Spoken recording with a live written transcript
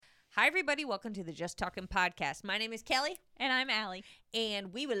Hi, everybody. Welcome to the Just Talking Podcast. My name is Kelly. And I'm Allie.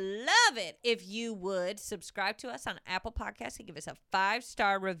 And we would love it if you would subscribe to us on Apple Podcasts and give us a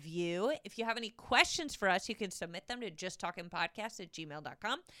 5-star review. If you have any questions for us, you can submit them to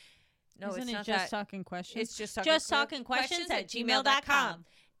justtalkingpodcast@gmail.com. No, Isn't it's it not just that. talking questions? It's just talking questions at gmail.com.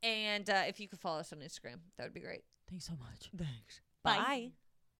 And if you could follow us on Instagram, that would be great. Thanks so much. Thanks. Bye.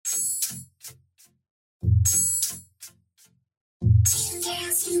 Two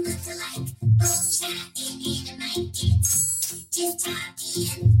girls who look alike, both chatting in a mic. It's just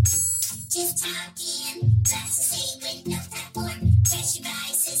talking. That's a segment of that form. Pressure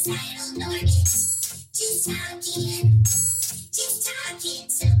by societal norm. It's just talking.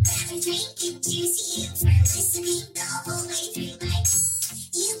 So grab a drink and cheers to you for listening the whole way through life.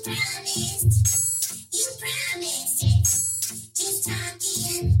 You promised it's just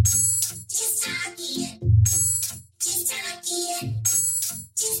talking. Just talking. Just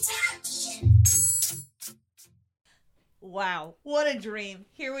talking. Wow, what a dream.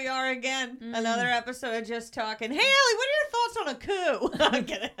 Here we are again. Another episode of Just Talking. Hey, Allie, what are your thoughts on a coup? I'm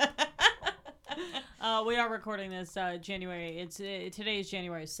kidding. We are recording this January. Today is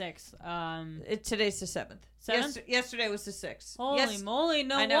January 6th. Today's the 7th. 7th? Yesterday was the 6th. Holy moly.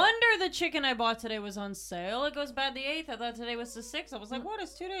 No I know. wonder the chicken I bought today was on sale. It goes bad the 8th. I thought today was the 6th. I was like, what?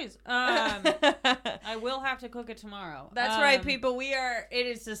 It's 2 days. I will have to cook it tomorrow. That's right, people. It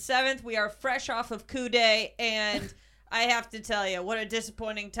is the 7th. We are fresh off of coup day, and I have to tell you, what a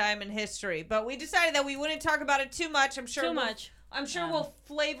disappointing time in history. But we decided that we wouldn't talk about it too much. I'm sure we'll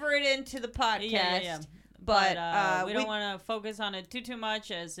flavor it into the podcast. Yeah. But we don't want to focus on it too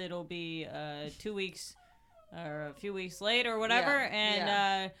much, as it'll be 2 weeks or a few weeks late or whatever.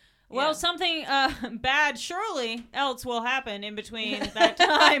 Something bad surely else will happen in between that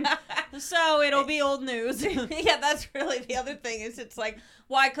time. So it'll be old news. Yeah, that's really the other thing is it's like,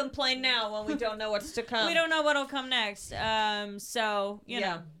 why complain now when we don't know what's to come? We don't know what'll come next. So, you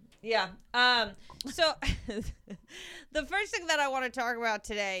know. Yeah. So the first thing that I want to talk about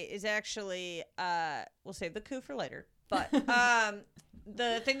today is actually, we'll save the coup for later. But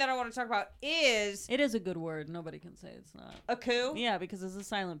the thing that I want to talk about is... It is a good word. Nobody can say it's not. A coup? Yeah, because it's a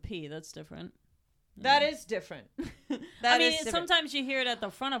silent P. That's different. That is different. Sometimes you hear it at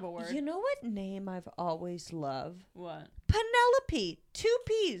the front of a word. You know what name I've always loved? What? Penelope. 2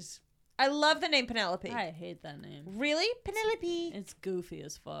 P's. I love the name Penelope. I hate that name. Really? Penelope. It's goofy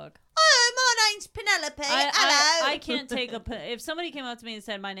as fuck. Oh, my name's Penelope. Hello. I can't take if somebody came up to me and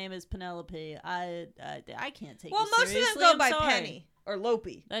said my name is Penelope, I can't take it Well, most seriously. of them go I'm by sorry. Penny or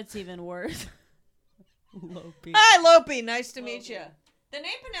Lopi. That's even worse. Lopi. Hi, Lopi. Nice to meet you. The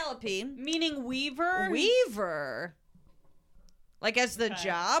name Penelope. Meaning weaver? Weaver. Like as the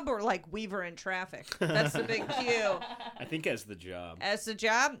job or like weaver in traffic? That's the big cue. I think as the job. As the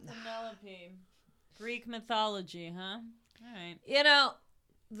job? Penelope. Greek mythology, huh? All right. You know,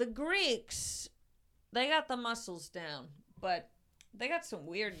 the Greeks, they got the muscles down, but they got some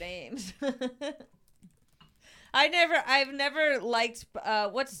weird names. I've never liked,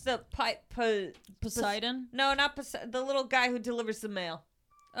 what's the Poseidon? No, not Poseidon. The little guy who delivers the mail.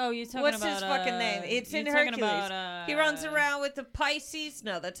 Oh, you're talking What's about... his fucking name? It's in Hercules. He runs around with the Pisces.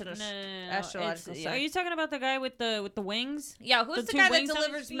 No, that's an astrological sign. Are you talking about the guy with the wings? Yeah, who's the two guy that wings on his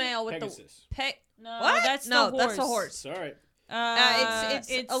delivers feet? mail with Pegasus. the... No, What? that's No, the horse. that's the horse. Sorry.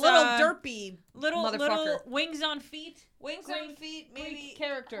 It's a little derpy little motherfucker. wings on feet. Wings on feet, maybe Greek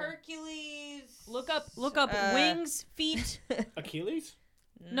character. Hercules. Look up wings, feet. Achilles?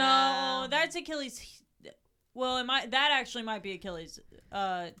 No, that's Achilles. Well, that actually might be Achilles.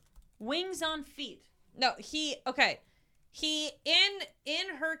 Wings on feet. No, he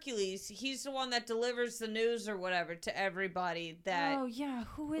in Hercules, he's the one that delivers the news or whatever to everybody that Oh yeah,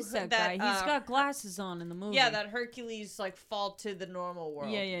 who is that guy? He's got glasses on in the movie. Yeah, that Hercules like fall to the normal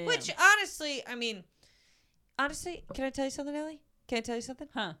world. Yeah. Which honestly, can I tell you something, Ellie? Can I tell you something?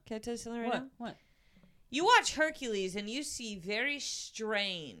 Huh? Can I tell you something right now? What? You watch Hercules and you see very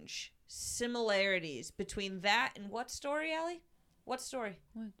strange similarities between that and what story, Ellie? What story?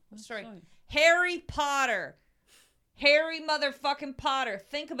 What story? Harry Potter. Harry motherfucking Potter.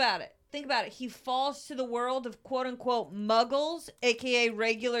 Think about it. He falls to the world of quote unquote muggles, aka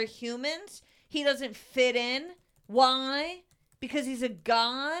regular humans. He doesn't fit in. Why? Because he's a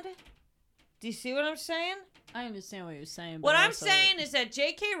god. Do you see what I'm saying? I understand what you're saying. What I'm saying is that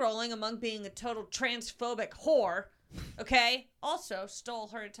J.K. Rowling, among being a total transphobic whore, okay, also stole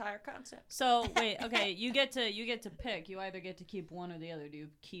her entire concept. So wait, okay, you get to pick. You either get to keep one or the other. Do you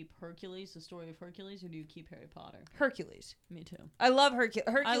keep Hercules, the story of Hercules, or do you keep Harry Potter? Hercules. Me too. I love Hercules.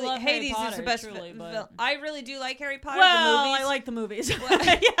 I love Harry Hades Potter, is the best. truly, I really do like Harry Potter. Well, the movies. I like the movies.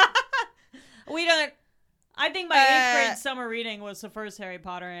 We don't. I think my 8th grade summer reading was the first Harry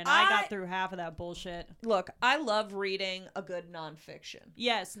Potter, and I I- got through half of that bullshit. Look, I love reading a good nonfiction.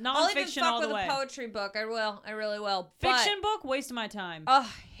 Yes, I'll even nonfiction fuck all with the way. a poetry book. I will. I really will. Fiction book, waste of my time. But, I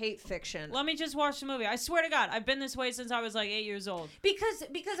hate fiction. Let me just watch the movie. I swear to God, I've been this way since I was like 8 years old. Because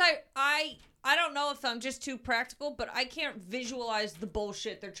I don't know if I'm just too practical, but I can't visualize the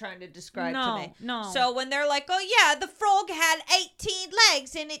bullshit they're trying to describe to me. No. So when they're like, "Oh yeah, the frog had 18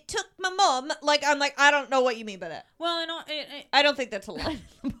 legs and it took my mom," like I'm like, I don't know what you mean by that. Well, I don't think that's a line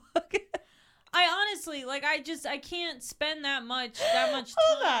in the book. I honestly like. I can't spend that much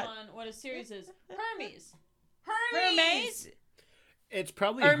Hold time on. on what a series is. Hermes. Hermes. It's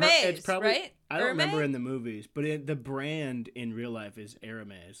probably Hermes, it's probably right? I don't remember Hermes? in the movies, but the brand in real life is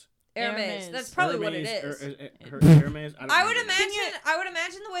Hermes. Hermes. Hermes. That's probably what it Hermes, is. Hermes. I would remember.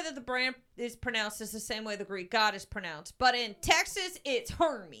 imagine the way that the brand is pronounced is the same way the Greek god is pronounced, but in Texas it's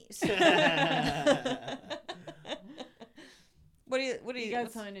Hermes. What do you You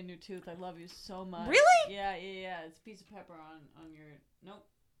got something in your tooth. I love you so much. Really? Yeah. It's a piece of pepper on your. Nope.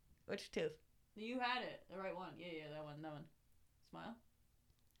 Which tooth? You had it. The right one. Yeah, that one. Smile.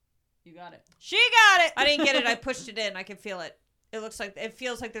 You got it. She got it. I didn't get it. I pushed it in. I can feel it. It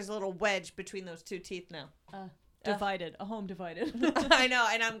feels like there's a little wedge between those two teeth now. Divided. A home divided. I know,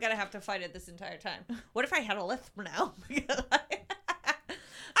 and I'm gonna have to fight it this entire time. What if I had a lisp now?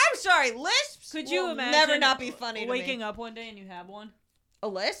 I'm sorry, lisps. Could you will imagine never not be funny to waking me. up one day and you have one? A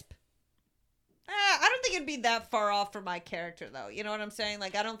lisp? I don't think it'd be that far off from my character, though. You know what I'm saying?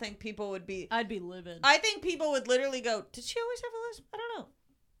 Like, I don't think people would be. I'd be livid. I think people would literally go, "Did she always have a lisp? I don't know."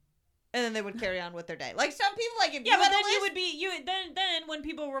 And then they would carry on with their day. Like some people, like if Yeah, you but had then a lisp, you would be then when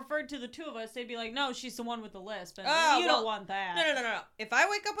people referred to the two of us, they'd be like, "No, she's the one with the lisp." And Oh, you well, don't want that. No. If I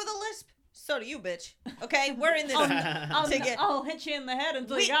wake up with a lisp, so do you, bitch. Okay, we're in this together. I'll hit you in the head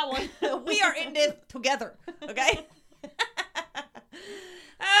until you got one. We are in this together. Okay.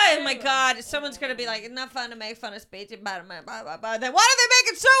 Oh my God! Someone's gonna be like, "It's not fun to make fun of speech about blah, blah, blah, blah." Then why do they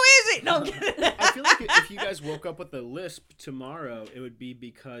make it so easy? No, I'm kidding. I feel like if you guys woke up with a lisp tomorrow, it would be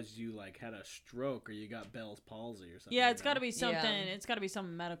because you like had a stroke or you got Bell's palsy or something. Yeah, it's got to right? be something. Yeah. It's got to be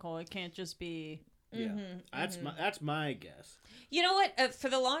something medical. It can't just be. Yeah, that's my guess. You know what? For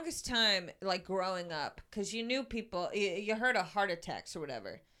the longest time, like growing up, because you knew people, you heard of heart attacks or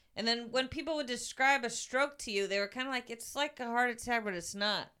whatever. And then when people would describe a stroke to you, they were kind of like, "It's like a heart attack, but it's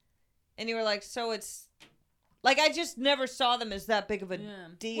not." And you were like, "So it's like I just never saw them as that big of a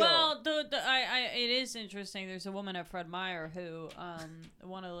deal." Well, it is interesting. There's a woman at Fred Meyer who,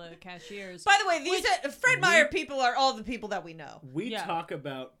 one of the cashiers. By the way, these Fred Meyer people are all the people that we know. We Yeah. talk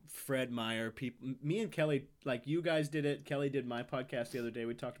about Fred Meyer people. Me and Kelly, like you guys did it. Kelly did my podcast the other day.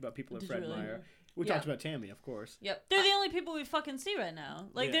 We talked about people at Did Fred you really? Meyer. We Yeah. talked about Tammy, of course. Yep. They're the only people we fucking see right now.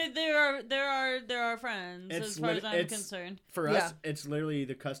 Like Yeah. there are friends as far as I'm concerned. For Yeah. us, it's literally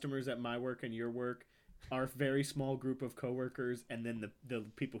the customers at my work and your work, our very small group of coworkers, and then the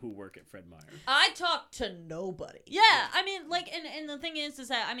people who work at Fred Meyer. I talk to nobody. Yeah, I mean, like, and the thing is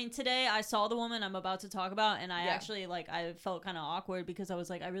that, I mean, today I saw the woman I'm about to talk about, and I Yeah. actually, like, I felt kind of awkward because I was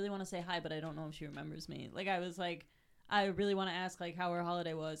like, I really want to say hi, but I don't know if she remembers me. Like, I was like, I really want to ask, like, how her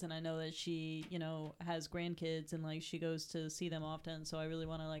holiday was, and I know that she, you know, has grandkids, and, like, she goes to see them often, so I really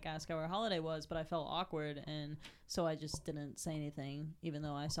want to, like, ask how her holiday was, but I felt awkward, and so I just didn't say anything, even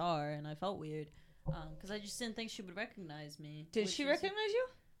though I saw her, and I felt weird, because I just didn't think she would recognize me. Did which she is- recognize you?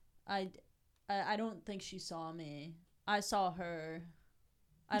 I don't think she saw me. I saw her.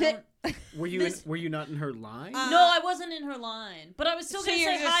 I Did- don't. Were you not in her line? No, I wasn't in her line, but I was still So gonna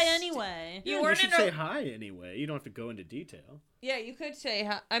you're say hi just- anyway. You you weren't should in her. say hi anyway. You don't have to go into detail. Yeah, you could say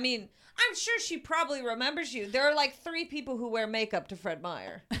hi. I mean, I'm sure she probably remembers you. There are like 3 people who wear makeup to Fred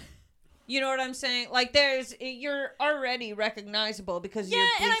Meyer. You know what I'm saying? Like, you're already recognizable because of Yeah, your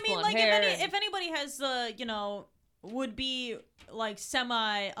and bleach I mean, blonde like, hair. if anybody has the, you know, would be like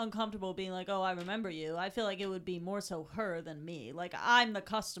semi uncomfortable being like, oh, I remember you. I feel like it would be more so her than me. Like, I'm the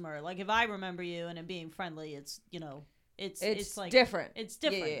customer. Like, if I remember you and I'm being friendly, it's, you know, it's like different. It's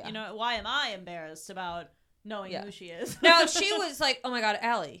different. Yeah. You know, why am I embarrassed about knowing Yeah. who she is? Now, if she was like, "Oh my God,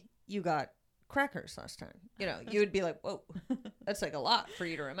 Allie, you got crackers last time," you know, you would be like, "Whoa, that's like a lot for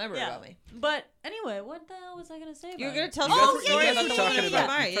you to remember Yeah. about me." But anyway, what the hell was I gonna say about You were it? gonna tell You us guys the were- story you about guys the were woman talking in about Fred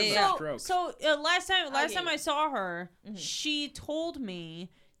Meyer. Fred Yeah, Meyer. yeah. Stroke. So last time yeah. I saw her, she told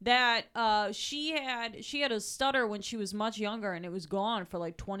me that she had a stutter when she was much younger, and it was gone for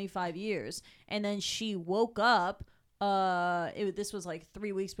like 25 years, and then she woke up. This was like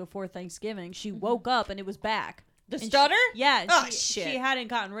 3 weeks before Thanksgiving. She woke up and it was back. The And stutter? Yeah. and Oh, she shit. hadn't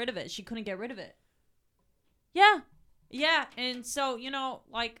gotten rid of it. She couldn't get rid of it. Yeah. Yeah, and so, you know,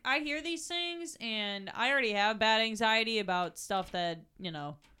 like, I hear these things, and I already have bad anxiety about stuff that, you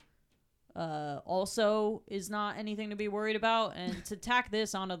know, also is not anything to be worried about. And to tack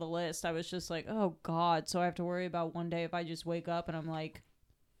this onto the list, I was just like, oh, God. So I have to worry about one day if I just wake up and I'm like...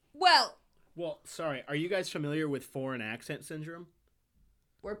 Well, sorry. Are you guys familiar with foreign accent syndrome?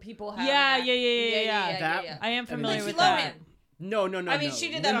 where people have... Yeah. I am familiar Lindsay with that. Lohan. No. I mean, she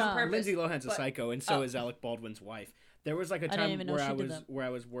did that on purpose. Lindsay Lohan's a but- psycho, and so is Alec Baldwin's wife. There was like a didn't time even know where she I did was that. where I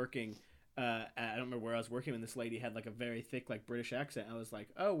was working. I don't remember where I was working when this lady had like a very thick like British accent. I was like,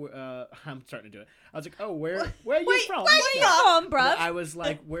 oh, I'm starting to do it. I was like, oh, where are you from? Where you from, bruv? I was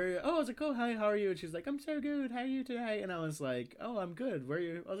like, where? Oh, I was like, oh, hi, how are you? And she's like, I'm so good. How are you today? And I was like, oh, I'm good. Where are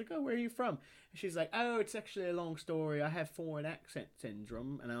you? I was like, oh, where are you from? And she's like, oh, it's actually a long story. I have foreign accent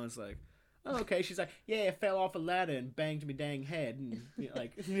syndrome. And I was like, oh, okay. She's like, yeah, I fell off a ladder and banged me dang head. And you know,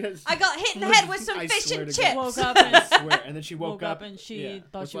 like, I got hit in the head with some I fish swear and to chips. God. Woke up I and, swear. And then she woke up and she yeah,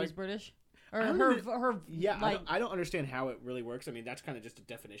 thought with, she was like, British. Or I don't her, even- her, Yeah, like, I don't understand how it really works. I mean, that's kind of just a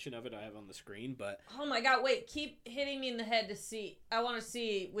definition of it I have on the screen, but Oh my god, wait, keep hitting me in the head to see. I want to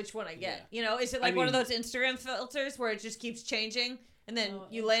see which one I get. Yeah. You know, is it like I one of mean- those Instagram filters where it just keeps changing and then Oh,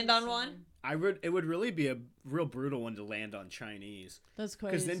 you land on one? it would really be a real brutal one to land on Chinese. that's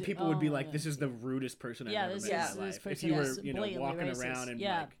crazy. Because then people would be Oh, like, yeah. "This is the rudest person I've Yeah, ever this met is- in my this life." If person you were, is you know, blatantly walking racist. around and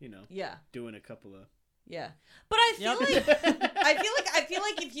Yeah. like, you know, Yeah. doing a couple of Yeah. But I feel Yep. like I feel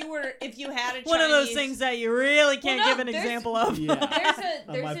like if you had a Chinese, One of those things that you really can't no, give an there's- example of. Yeah.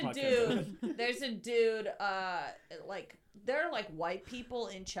 There's On my a podcast. there's a dude like there are like white people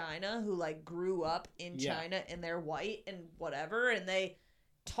in China who like grew up in Yeah. China and they're white and whatever and they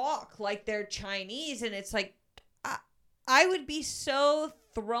talk like they're Chinese and it's like I would be so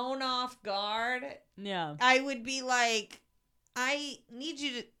thrown off guard. Yeah. I would be like, I need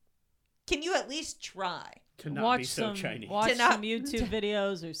you to. Can you at least try? to not watch be so some, Chinese. Watch To not- some YouTube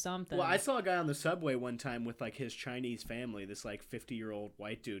videos or something. Well, I saw a guy on the subway one time with like his Chinese family, this like 50-year-old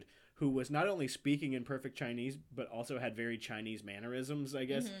white dude who was not only speaking in perfect Chinese but also had very Chinese mannerisms, I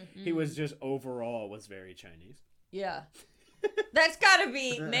guess. He was just overall was very Chinese. Yeah. That's gotta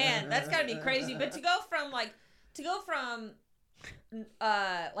be, man, that's gotta be crazy. But to go from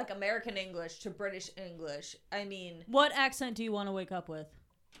like American English to British English, I mean, What accent do you want to wake up with?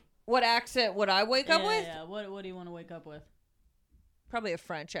 what accent would I wake up with? Yeah. What do you want to wake up with? Probably a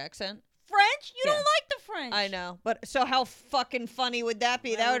French accent. French? You Yeah. don't like the French. I know. But so how fucking funny would that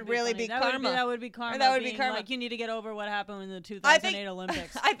be? That would really funny. be That karma. That would be karma. That would be being karma. Like, you need to get over what happened in the I 2008 think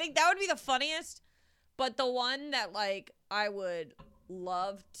Olympics. I think that would be the funniest, but the one that like I would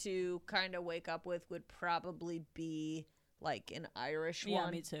love to kind of wake up with would probably be like an Irish Yeah,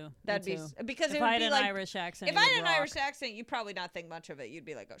 one. me too. That'd me be too. because If it I would had be an like Irish accent, if it I would had an rock. Irish accent, you'd probably not think much of it. You'd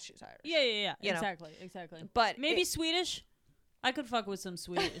be like, oh, she's Irish. Yeah. You know. Exactly. But Maybe it- Swedish. I could fuck with some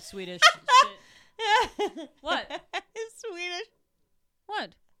Swedish shit. What? Swedish.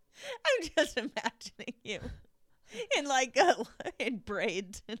 What? I'm just imagining you in like in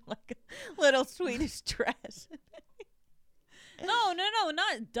braids and like a little Swedish dress. No,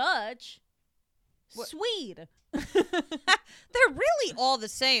 not Dutch. What? Swede. They're really all the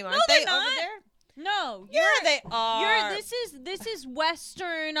same, aren't they? they're not. Over there? No, Yeah, they are. This is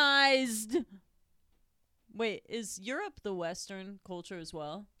westernized. Wait, is Europe the Western culture as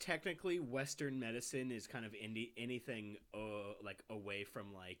well? Technically, Western medicine is kind of anything like away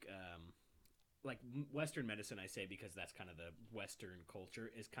from like Western medicine. I say because that's kind of the Western culture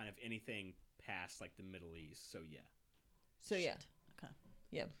is kind of anything past like the Middle East. So yeah. So yeah. Okay.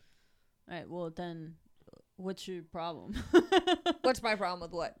 Yeah. All right. Well, then, what's your problem? What's my problem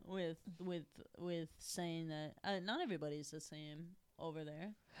with what? with saying that not everybody's the same over there?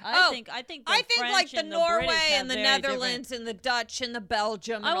 Oh, I think I think French like the and Norway British have and the very Netherlands and the Dutch and the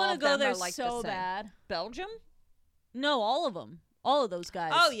Belgium. And I want to go there like so the same. bad. Belgium? No, all of them. All of those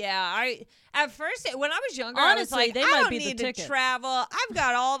guys. Oh yeah, at first when I was younger, Honestly, I was like, they I might don't be the need to ticket. travel. I've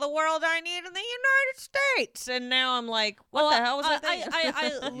got all the world I need in the United States, and now I'm like, what Well, the hell was I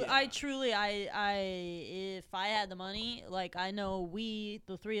thinking? I truly, if I had the money, like I know we,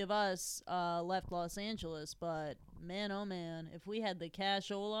 the three of us, left Los Angeles, but man, oh man, if we had the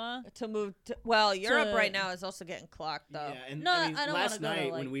cashola, to move to Europe right now is also getting clocked though. Yeah, and No, I mean, I don't last wanna go to,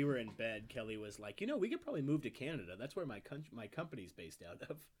 night like- when we were in bed, Kelly was like, we could probably move to Canada. That's where my company's based out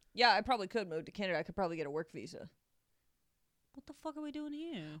of. Yeah, I probably could move to Canada. I could probably get a work visa. what the fuck are we doing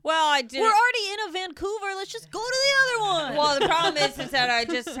here? Well, I did. We're already in a Vancouver. Let's just go to the other one. Well, the problem is that I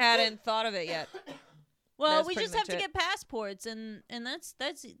just hadn't thought of it yet. Well, That's we pretty just have much to it. get passports, and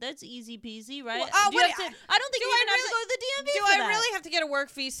that's easy peasy, right? Well, Do you what have do to, I- I don't think do you I even have to go to the DMV Do for I that. really have to get a work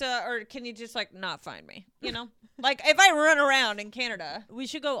visa, or can you just like not find me? You know, like if I run around in Canada. We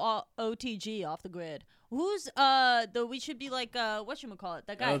should go OTG, off the grid. Who's though? We should be like whatchamacallit,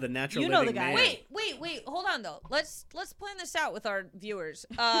 that guy. Oh, the natural You know the living guy. man. Wait. Hold on though. Let's plan this out with our viewers.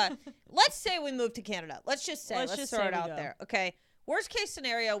 Let's say we move to Canada. Let's just say. Let's Let's just throw say it we out go. there. Okay. Worst case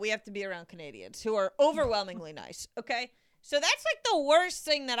scenario, we have to be around Canadians who are overwhelmingly nice. Okay. So that's like the worst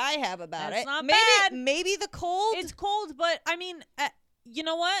thing that I have about That's it. not maybe, bad. Maybe the cold. It's cold, but I mean, you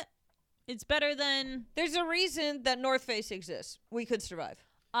know what? It's better than There's a reason that North Face exists. We could survive.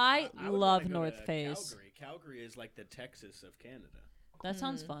 I would love wanna go North to Face. Calgary. Calgary is like the Texas of Canada. That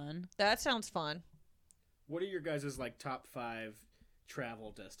sounds fun. That sounds fun. What are your guys' like top 5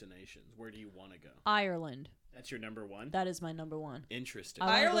 travel destinations? Where do you want to go? Ireland. That's your number one? That is my number one. Interesting. I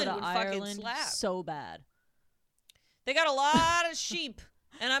wanna Ireland go to would fucking Ireland slap. so bad. They got a lot of sheep,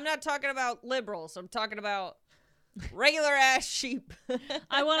 and I'm not talking about liberals. I'm talking about regular ass sheep.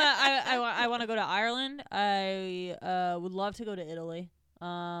 I wanna go to Ireland. I would love to go to Italy.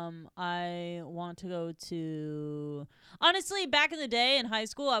 I want to go to. Honestly, back in the day in high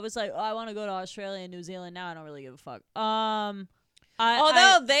school, I was like, oh, I want to go to Australia and New Zealand. Now I don't really give a fuck.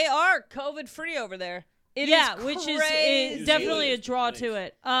 Although they are COVID free over there. It yeah, is which crazy. is definitely a Zealand is draw nice. to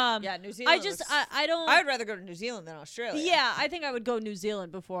it. Yeah, New Zealand. I just looks- I don't. I would rather go to New Zealand than Australia. Yeah, I think I would go New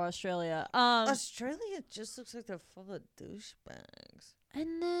Zealand before Australia. Australia just looks like they're full of douchebags.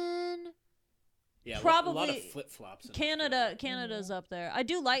 And then Yeah, a lot of probably flip-flops in Canada. Australia. Canada's up there. I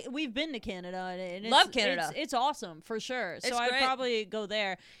do like. We've been to Canada, and it's, Love Canada. It's awesome for sure. So It's I'd great. probably go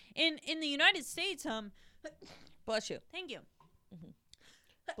there. In the United States, Bless you. thank you.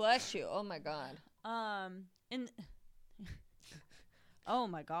 Bless you. Oh my god. In oh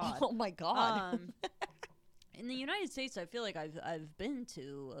my god. Oh my god. In the United States, I feel like I've been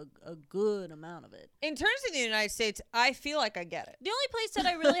to a good amount of it. In terms of the United States, I feel like I get it. The only place that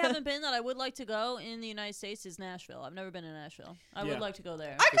I really haven't been that I would like to go in the United States is Nashville. I've never been to Nashville. I Yeah. would like to go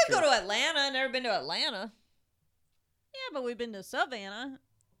there. I could sure. go to Atlanta. Never been to Atlanta. Yeah, but we've been to Savannah.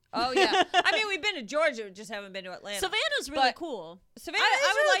 Oh yeah. I mean, we've been to Georgia, just haven't been to Atlanta. Savannah's really But cool. Savannah I is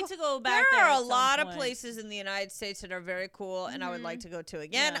would really like cool. to go back There there. are at a some lot of point. places in the United States that are very cool, and I would like to go to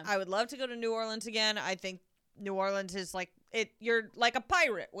again. Yeah. I would love to go to New Orleans again. I think New Orleans is like it. You're like a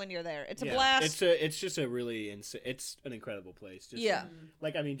pirate when you're there. It's a blast. It's just a really it's an incredible place. Just, Yeah.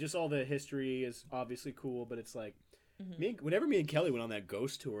 Like I mean, just all the history is obviously cool, but it's like Mm-hmm. whenever me and Kelly went on that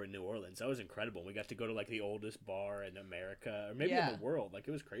ghost tour in New Orleans, that was incredible. We got to go to like the oldest bar in America, or maybe Yeah. in the world. Like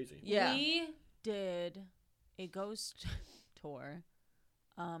it was crazy. Yeah. We did a ghost tour.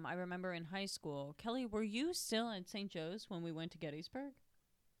 I remember in high school. Kelly, were you still at St. Joe's when we went to Gettysburg?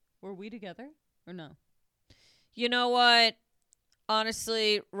 Were we together or no? You know what?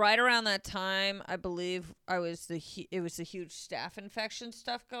 Honestly, right around that time, I believe it was the huge staph infection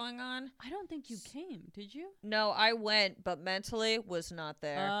stuff going on. I don't think you came. Did you? No, I went, but mentally was not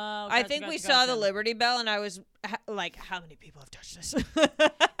there. Oh, I gotcha, think we gotcha, saw the gotcha. Liberty Bell, and I was like, "How many people have touched this?"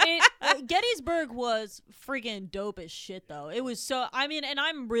 Gettysburg was freaking dope as shit, though. It was so. I mean, and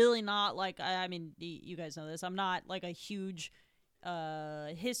I'm really not like. I mean, you guys know this. I'm not like a huge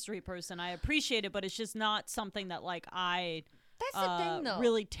history person. I appreciate it, but it's just not something that like I. That's the thing, though.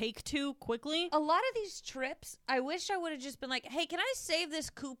 Really take to quickly. A lot of these trips, I wish I would have just been like, "Hey, can I save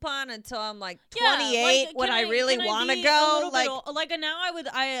this coupon until I'm like 28 when can I really can want to be a go?" little bit Like, now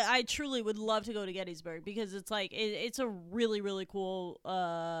I truly would love to go to Gettysburg because it's like it's a really really cool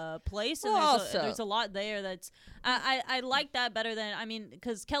place, and Well, there's a lot there that's I like that better than, I mean,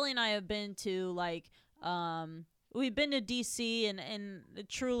 because Kelly and I have been to like we've been to DC, and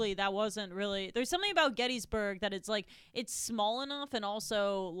truly that wasn't really, there's something about Gettysburg that it's like it's small enough, and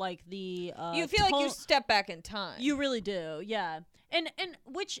also like the you feel like you step back in time. you really do, yeah. And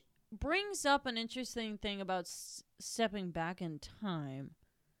which brings up an interesting thing about stepping back in time.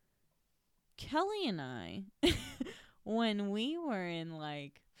 Kelly and I, when we were in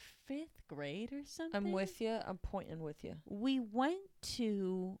like 5th grade or something, I'm with you. I'm pointing with you. we went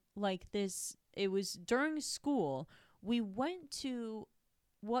to like this, it was during school, we went to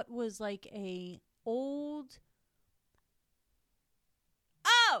what was like a old,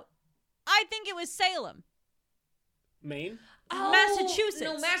 I think it was Salem. Maine? Massachusetts.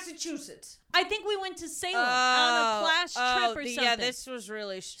 No, Massachusetts. I think we went to Salem on a class trip or something. Yeah, this was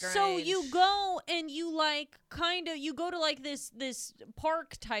really strange. So you go and you like you go to like this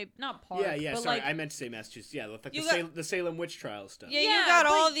park type, not park. Yeah. But Sorry, like, I meant to say Massachusetts. Yeah, like You the Salem witch trial stuff. Yeah, Yeah, you got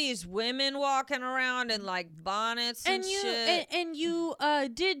but- all these women walking around in like bonnets and, shit. and you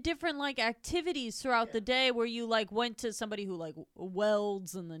did different like activities throughout the day where you like went to somebody who like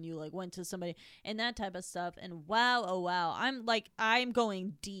welds, and then you like went to somebody and that type of stuff. And wow, I'm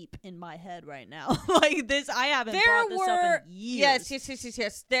going deep in my head right now. Like this, I haven't brought this up in years.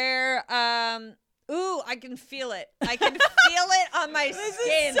 Yes. There, ooh, I can feel it. I can feel it on my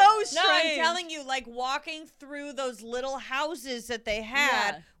skin. is so No, I'm strange. telling you, like walking through those little houses that they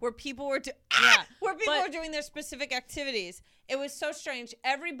had Yeah. where people were Yeah, where people but- were doing their specific activities. It was so strange.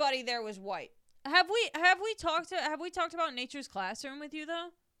 Everybody there was white. Have we talked about Nature's Classroom with you though?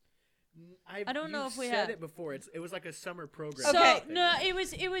 I don't know if we said have. it before. It was like a summer program. So Okay. no, it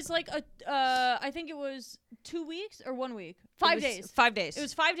was like a I think it was 2 weeks or 1 week, 5 It was days. 5 days. It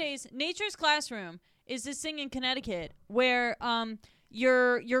was 5 days. Nature's Classroom is this thing in Connecticut where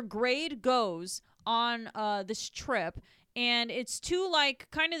your grade goes on this trip, and it's to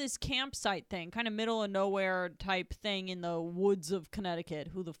like kind of this campsite thing, kind of middle of nowhere type thing in the woods of Connecticut.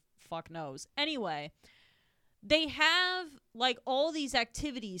 Who the fuck knows? Anyway, they have like all these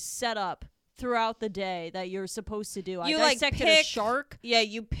activities set up throughout the day that you're supposed to do. I You, like, dissected a pick- shark. Yeah,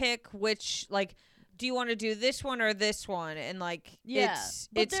 you pick which, like, do you want to do this one or this one? And like, Yeah,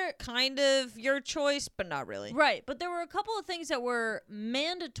 but it's they're- kind of your choice, but not really. Right, but there were a couple of things that were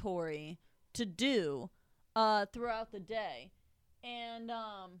mandatory to do throughout the day. And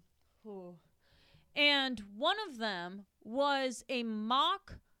and one of them was a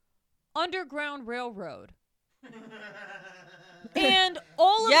mock Underground Railroad. And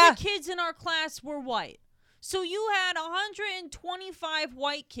all of Yeah. the kids in our class were white. So you had 125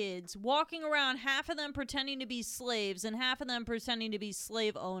 white kids walking around, half of them pretending to be slaves and half of them pretending to be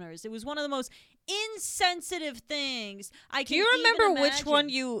slave owners. It was one of the most insensitive things I Do can you even remember which one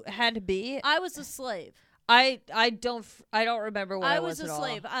imagine. you had to be? I was a slave. I don't remember what I I was at a all.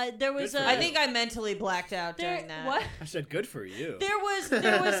 slave. There was Good for a. I think I mentally blacked out there, during that. What? I said, good for you. There was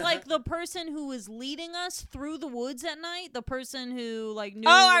like the person who was leading us through the woods at night. The person who like knew.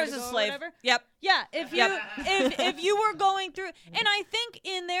 Oh, I where was to a go or slave. whatever. Yep. Yeah, if you Yep. if you were going through, and I think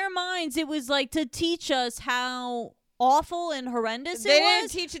in their minds it was like to teach us how awful and horrendous They it didn't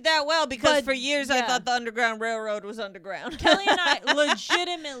was. teach it that well because But, for years I yeah. thought the Underground Railroad was underground. Kelly and I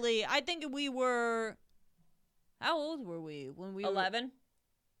legitimately, I think we were. How old were we when we 11.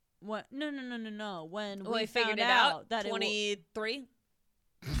 Were, no. When When we we figured found it out out, that 23.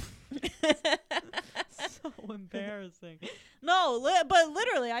 so embarrassing. No, but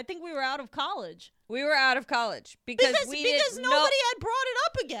literally, I think we were out of college We were out of college because we because didn't nobody know. had brought it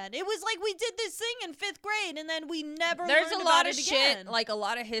up again. It was like we did this thing in 5th grade, and then we never. There's learned a about lot it of again. shit, like a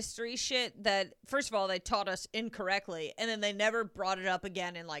lot of history shit that, first of all, they taught us incorrectly, and then they never brought it up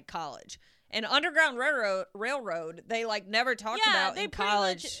again in like college. And Underground Railroad, they like never talked Yeah, about they in pretty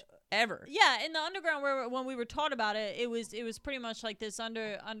college much- ever. Yeah, in the Underground Railroad, when we were taught about it, it was pretty much like this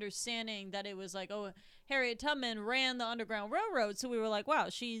understanding that it was like, oh, Harriet Tubman ran the Underground Railroad, so we were like, wow,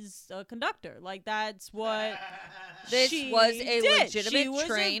 she's a conductor. Like that's what This she was a did. legitimate She was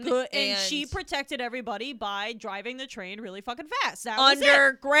train, and she and- protected everybody by driving the train really fucking fast. That was it.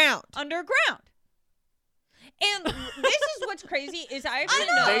 Underground. Underground. And this is what's crazy is I actually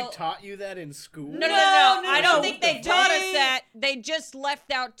know. They know. taught you that in school? No. No, I don't no. think they taught us They- that. They just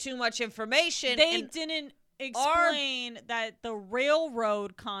left out too much information. They and didn't explain that the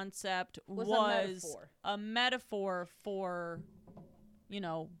railroad concept Was was, a metaphor. a metaphor for,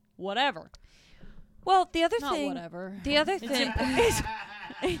 whatever. well, the other Not thing. whatever. The other It's thing.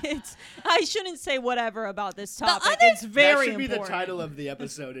 it's I shouldn't say whatever about this topic. other- It's very that should be important. the title of the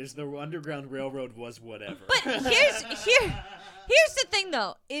episode. Is the Underground Railroad was whatever. But here's the thing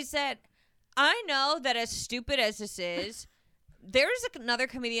though, is that I know that as stupid as this is, there's another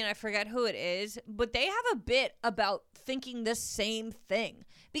comedian, I forget who it is, but they have a bit about thinking the same thing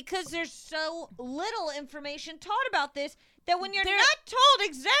because there's so little information taught about this that when you're not told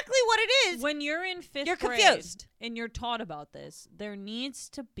exactly what it is, When you're in 5th You're grade confused. and you're taught about this, there needs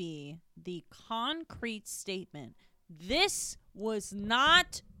to be the concrete statement. This was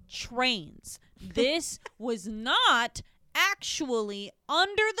not trains. This was not actually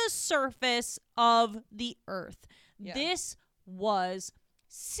under the surface of the earth. Yeah. This was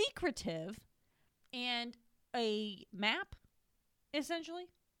secretive and a map, essentially.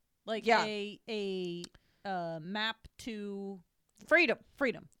 Like Yeah. a map to freedom,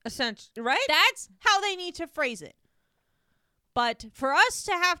 freedom. essentially, right? That's how they need to phrase it. But for us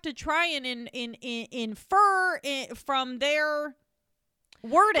to have to try and infer from their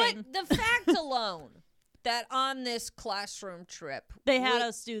wording, But the fact alone that on this classroom trip they had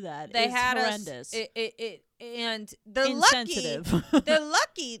us do that. they is had horrendous. us and they're Insensitive. lucky they're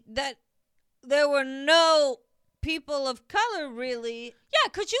lucky that there were no people of color really. Yeah,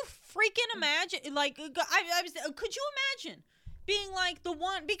 could you freaking imagine? Like, could you imagine being like the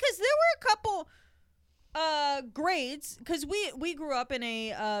one? Because there were a couple grades. Because we grew up in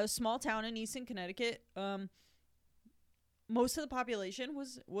a small town in Easton, Connecticut. Most of the population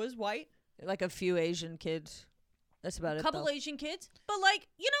was white. Like a few Asian kids. That's about it. Couple Asian kids, but like,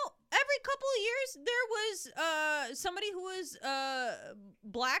 you know, every couple of years there was somebody who was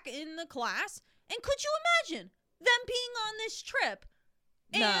black in the class. And could you imagine them being on this trip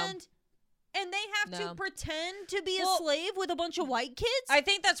and they have to pretend to be a slave with a bunch of white kids? I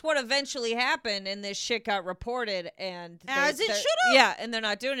think that's what eventually happened, and this shit got reported, and As it should have. Yeah, and they're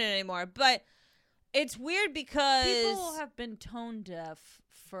not doing it anymore. But it's weird because people have been tone deaf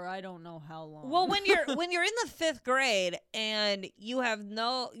for I don't know how long. Well, when you're in the 5th grade and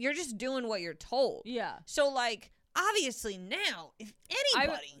you're just doing what you're told. Yeah. So like obviously now, if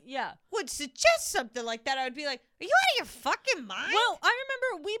anybody yeah. would suggest something like that, I would be like, "Are you out of your fucking mind?" Well, I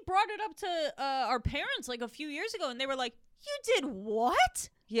remember we brought it up to our parents like a few years ago, and they were like, "You did what?"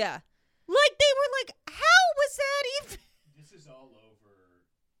 Yeah. Like they were like, "How was that even?" This is all over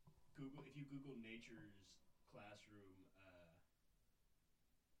Google. If you Google nature's classroom,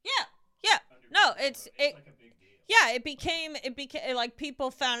 Yeah. No, it's like a big deal. Yeah, it became like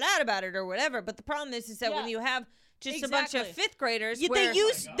people found out about it or whatever. But the problem is that when you have just a bunch of 5th graders,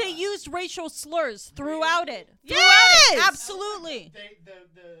 they used racial slurs throughout it. Yes! Absolutely.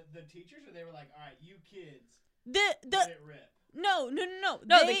 The teachers, or they were like, all right, you kids, The let it rip. No. No,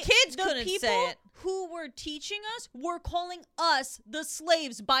 the kids couldn't people say it. Who were teaching us were calling us the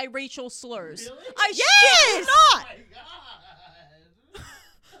slaves by racial slurs. Really? I Yes! shit you not. Oh my god.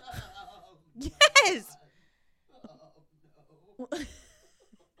 Yes. Oh, no. Can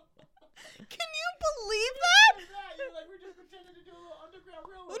you believe that? You're like, we're just pretending to do a little underground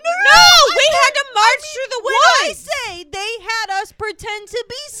railroad. No, we had to march through the When I woods. say they had us pretend to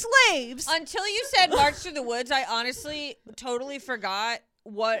be slaves, Until you said march through the woods, I honestly totally forgot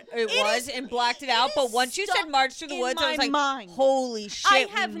what it was and blacked it out. But once you said stuck march through the in woods, I was my like, mind. holy shit, I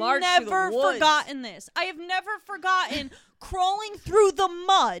we have marched through the never woods. forgotten this. I have never forgotten crawling through the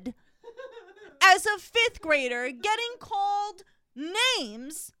mud as a 5th grader, getting called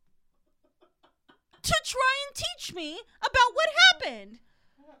names to try and teach me about what happened.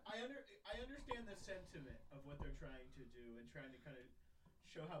 I understand the sentiment of what they're trying to do and trying to kind of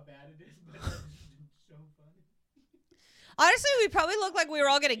show how bad it is, but it's so funny. Honestly, we probably looked like we were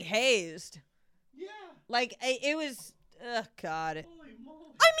all getting hazed. Yeah. Like, it was, oh, God. Holy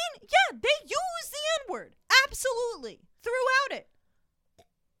moly. I mean, yeah, they use the N-word. Absolutely. Throughout it.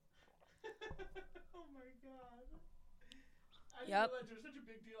 Oh my god. I didn't Yep. realize it was such a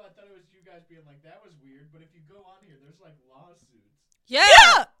big deal. I thought it was you guys being like, that was weird, but if you go on here, there's like lawsuits. Yeah.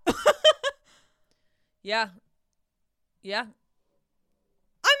 Yeah. Yeah.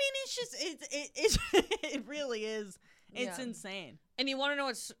 I mean, it's just, it really is. It's Yeah. insane. And you want to know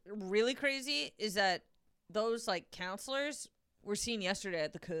what's really crazy is that those like counselors were seen yesterday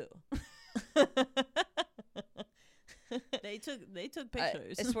at the coup. They took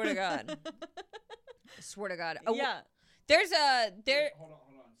pictures. I swear to God. I swear to God. Oh, Yeah. There's Here, hold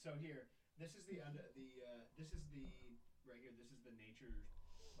on. So here, this is the this is the right here. This is the nature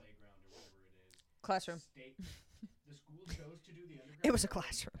playground or whatever it is. classroom. The school chose to do the underground. It was a learning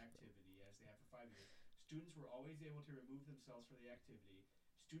classroom. activity as they have for 5 years. Students were always able to remove themselves from the activity.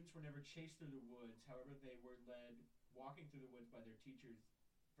 Students were never chased through the woods. However, they were led walking through the woods by their teachers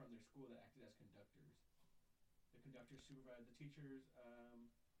from their school that acted as conductors. The conductors supervised the teachers.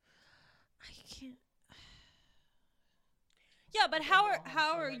 I can't. Yeah, but Okay, how hold are on.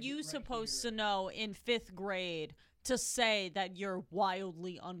 how So are right you right supposed here- to know in 5th grade to say that you're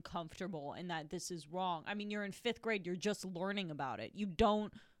wildly uncomfortable and that this is wrong? I mean, you're in 5th grade, you're just learning about it. You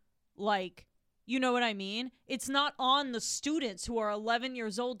don't you know what I mean? It's not on the students who are 11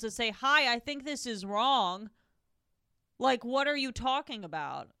 years old to say, "Hi, I think this is wrong." Like, what are you talking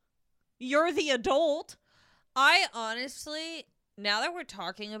about? You're the adult. I honestly, now that we're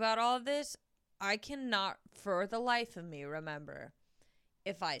talking about all of this, I cannot for the life of me remember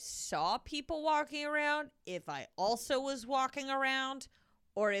if I saw people walking around, if I also was walking around,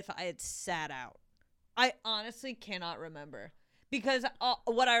 or if I had sat out. I honestly cannot remember. Because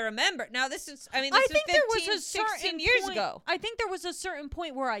what I remember, now this is, I mean, this is 15, 16 years ago. I think there was a certain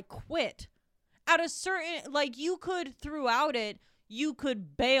point where I quit. at a certain, like, you could, throughout it, you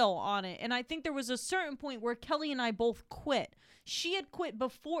could bail on it. And I think there was a certain point where Kelly and I both quit. You had quit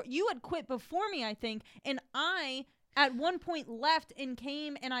before me, I think, and I at one point left and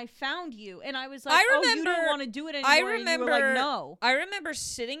came and I found you, and I was like, you didn't want to do it anymore. And you were like, no. I remember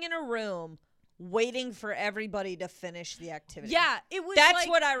sitting in a room waiting for everybody to finish the activity. Yeah, it was. That's like,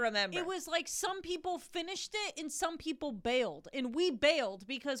 what I remember. It was like some people finished it and some people bailed, and we bailed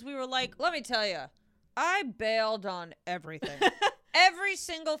because we were like, let me tell you, I bailed on everything. Every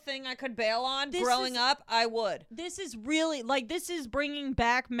single thing I could bail on growing up, I would. This is really, like, this is bringing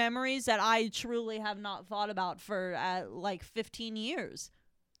back memories that I truly have not thought about for, like, 15 years.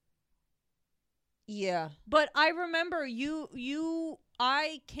 Yeah. But I remember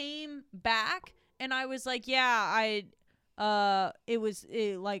I came back, and I was like, yeah, I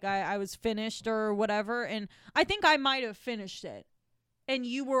was finished or whatever, and I think I might have finished it, and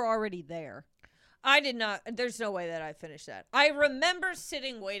you were already there. I did not. There's no way that I finished that. I remember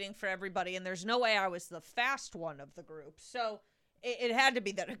sitting waiting for everybody, and there's no way I was the fast one of the group. So it had to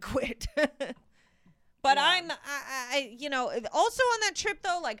be that I quit. But yeah. I also on that trip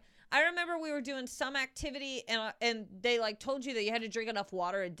though, like I remember we were doing some activity and they like told you that you had to drink enough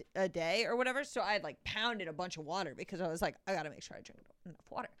water a day or whatever. So I had like pounded a bunch of water because I was like, I got to make sure I drink enough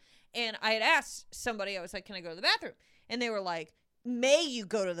water. And I had asked somebody, I was like, can I go to the bathroom? And they were like, may you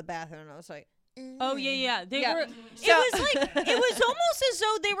go to the bathroom? And I was like, oh yeah. They were. So, it was like it was almost as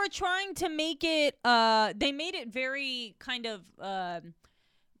though they were trying to make it. They made it very kind of.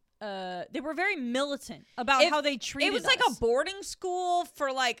 They were very militant about how they treated us. It was like a boarding school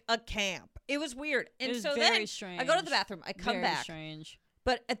for like a camp. It was weird. And it was so very then strange. I go to the bathroom. I come very back. Strange.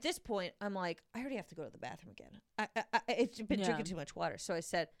 But at this point, I'm like, I already have to go to the bathroom again. It's been drinking too much water. So I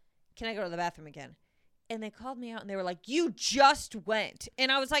said, can I go to the bathroom again? And they called me out and they were like, you just went.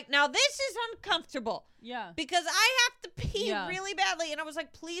 And I was like, now this is uncomfortable. Yeah. Because I have to pee really badly. And I was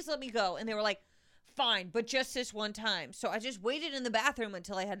like, please let me go. And they were like, fine, but just this one time. So I just waited in the bathroom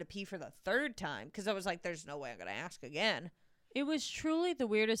until I had to pee for the third time. Because I was like, there's no way I'm going to ask again. It was truly the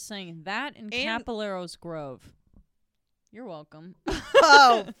weirdest thing. That and Caballeros Grove. You're welcome.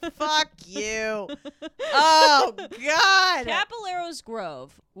 Oh, fuck you. Oh, God. Caballeros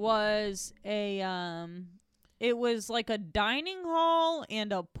Grove was it was like a dining hall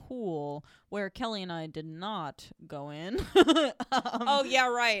and a pool where Kelly and I did not go in. Oh yeah,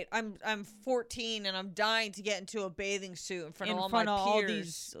 right. I'm 14 and I'm dying to get into a bathing suit in front of all my peers. All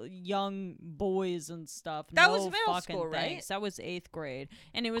these young boys and stuff. That was middle school, right? Thanks. That was 8th grade,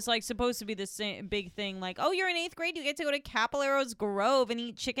 and it was like supposed to be the same big thing. Like, oh, you're in 8th grade, you get to go to Caballeros Grove and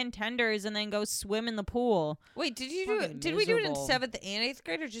eat chicken tenders, and then go swim in the pool. Wait, did we do it in 7th and 8th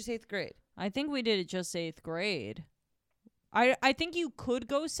grade or just 8th grade? I think we did it just 8th grade. I think you could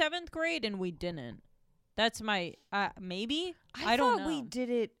go 7th grade and we didn't. That's my maybe. I don't know. We did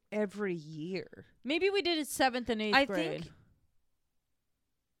it every year. Maybe we did it 7th and 8th grade.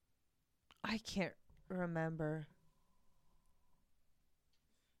 I can't remember.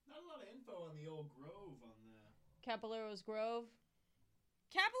 Not a lot of info on the old Grove on the Caballeros Grove.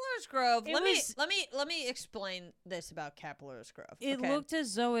 Caballeros Grove. Let me explain this about Caballeros Grove. It looked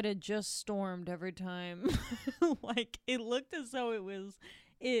as though it had just stormed every time. Like it looked as though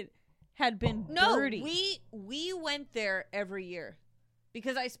it had been dirty. We went there every year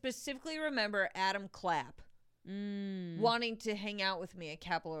because I specifically remember Adam Clapp wanting to hang out with me at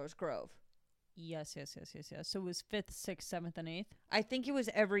Caballeros Grove. Yes. So it was 5th, 6th, 7th, and 8th? I think it was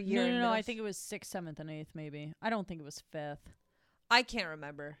every year. No. I think it was 6th, 7th, and 8th maybe. I don't think it was 5th. I can't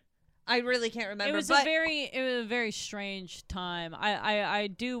remember. I really can't remember. It was a very strange time. I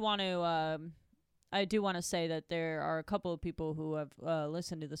do want to say that there are a couple of people who have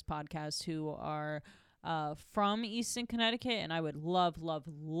listened to this podcast who are from Easton, Connecticut, and I would love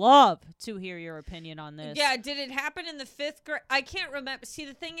to hear your opinion on this. Yeah, did it happen in the 5th grade? I can't remember. See,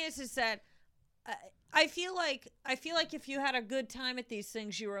 the thing is that I feel like if you had a good time at these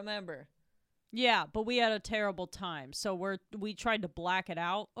things, you remember. Yeah, but we had a terrible time, so we tried to black it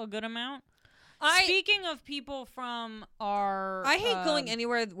out a good amount. Speaking of people from our... I hate going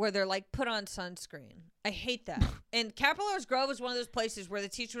anywhere where they're like, put on sunscreen. I hate that. And Caballeros Grove is one of those places where the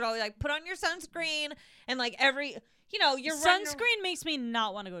teacher would always like, put on your sunscreen, and like every... you're sunscreen makes me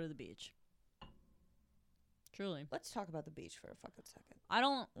not want to go to the beach. Truly. Let's talk about the beach for a fucking second.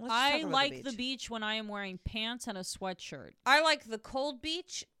 I like the beach when I am wearing pants and a sweatshirt. I like the cold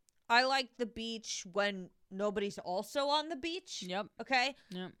beach. I like the beach when nobody's also on the beach. Yep. Okay?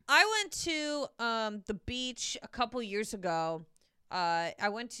 Yep. I went to the beach a couple years ago. I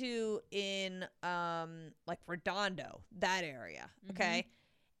went to in like Redondo, that area. Okay?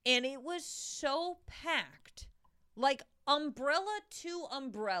 and it was so packed, like umbrella to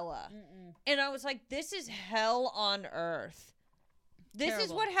umbrella. And I was like, this is hell on earth. This is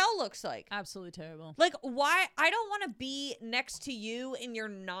Terrible. what hell looks like. Absolutely terrible. Like, why? I don't want to be next to you in your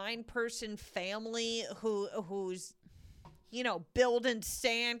 9-person family who's, you know, building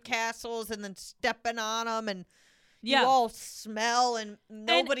sand castles and then stepping on them, and Yeah. you all smell, and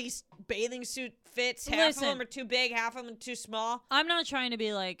nobody's bathing suit fits. Half of Listen. them are too big, half of them are too small. I'm not trying to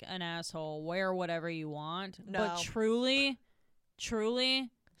be like an asshole. Wear whatever you want. No. But truly,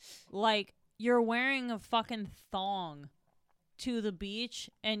 like, you're wearing a fucking thong to the beach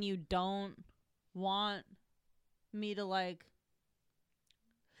and you don't want me to, like,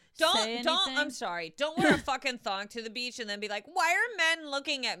 say Don't. anything? I'm sorry. Don't wear a fucking thong to the beach and then be like, "Why are men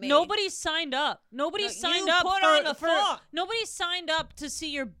looking at me?" Nobody signed up. Nobody No, signed you up put for, on a for thong. nobody signed up to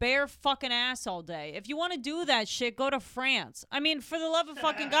see your bare fucking ass all day. If you want to do that shit, go to France. I mean, for the love of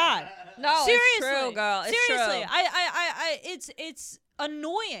fucking God. No, Seriously, it's true, girl. It's seriously, true. it's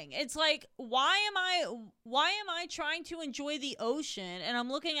annoying. It's like, why am I trying to enjoy the ocean and I'm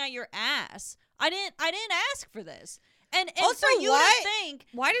looking at your ass? I didn't ask for this. And Also, for you why- to think,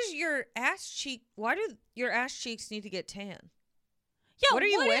 Why do your ass cheeks need to get tan? yeah, What are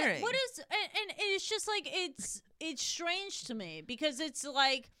you wearing? What is and it's just like it's strange to me because it's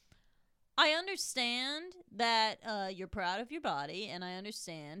like, I understand that you're proud of your body, and I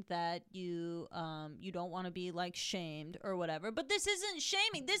understand that you don't want to be like shamed or whatever. But this isn't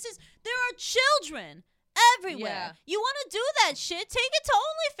shaming. There are children everywhere. Yeah. You want to do that shit? Take it to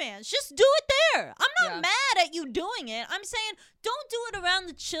OnlyFans. Just do it there. I'm not Yeah. mad at you doing it. I'm saying don't do it around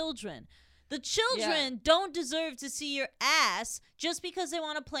the children. The children don't deserve to see your ass just because they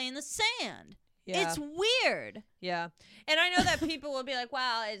want to play in the sand. Yeah. It's weird. Yeah. And I know that people will be like,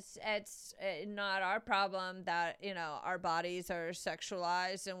 well, it's not our problem that, you know, our bodies are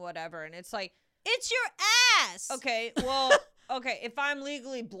sexualized and whatever. And it's like, It's your ass. okay, well, okay, if I'm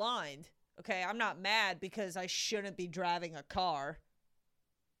legally blind, okay, I'm not mad because I shouldn't be driving a car.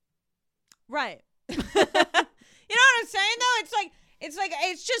 Right. You know what I'm saying, though?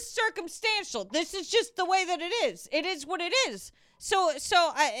 It's just circumstantial. This is just the way that it is. It is what it is. So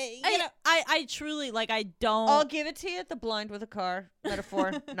I truly, like, I don't. I'll give it to you. The blind with a car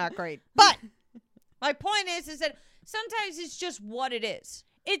metaphor, not great. But my point is that sometimes it's just what it is.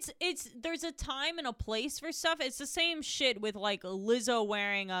 It's there's a time and a place for stuff. It's the same shit with like Lizzo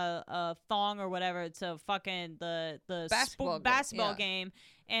wearing a thong or whatever. It's a fucking the basketball game.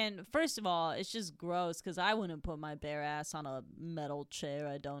 And first of all, it's just gross because I wouldn't put my bare ass on a metal chair.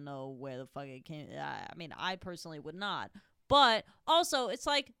 I don't know where the fuck it came. I mean, I personally would not. But also, it's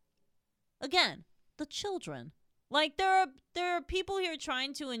like, again, the children. Like, there are people here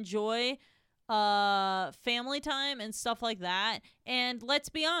trying to enjoy family time and stuff like that. And let's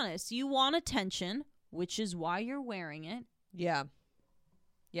be honest, you want attention, which is why you're wearing it. Yeah.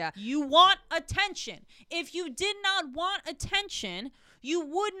 Yeah. You want attention. If you did not want attention, you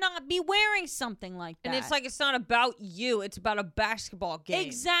would not be wearing something like that. And it's like, it's not about you. It's about a basketball game.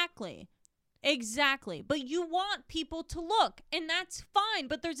 Exactly. But you want people to look, and that's fine.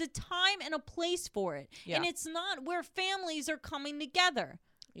 But there's a time and a place for it. Yeah. And it's not where families are coming together.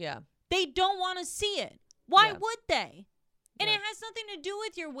 Yeah. They don't want to see it. Why Yeah. would they? And Yeah. it has nothing to do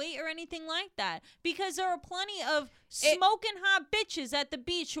with your weight or anything like that. Because there are plenty of smoking hot bitches at the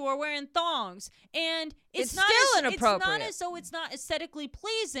beach who are wearing thongs. And It's not still It's not inappropriate. as though it's not aesthetically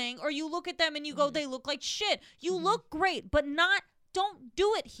pleasing, or you look at them and you go, they look like shit. You look great, but don't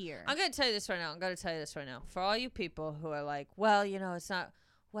do it here. I'm going to tell you this right now. For all you people who are like, well, you know,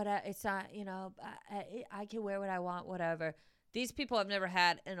 you know, I can wear what I want, whatever. These people have never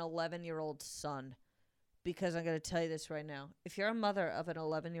had an 11-year-old son. Because I'm going to tell you this right now. If you're a mother of an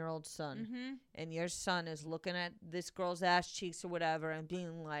 11-year-old son and your son is looking at this girl's ass cheeks or whatever and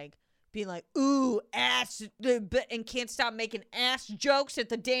being like, ooh, ass, and can't stop making ass jokes at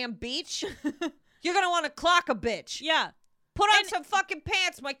the damn beach, you're going to want to clock a bitch. Yeah. Put on some fucking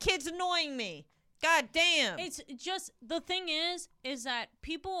pants. My kid's annoying me. God damn. It's just, the thing is that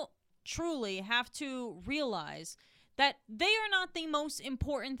people truly have to realize that they are not the most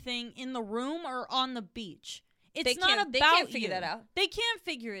important thing in the room or on the beach. It's not about you. They can't figure that out. They can't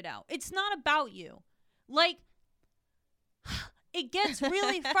figure it out. It's not about you. Like, it gets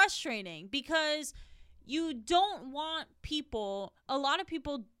really frustrating because you don't want people, a lot of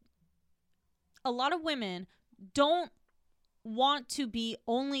women don't want to be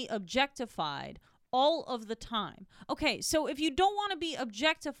only objectified all of the time. Okay, so if you don't want to be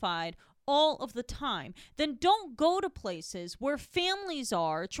objectified all of the time, then don't go to places where families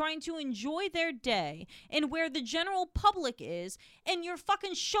are trying to enjoy their day and where the general public is, and you're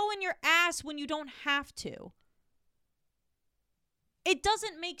fucking showing your ass when you don't have to. It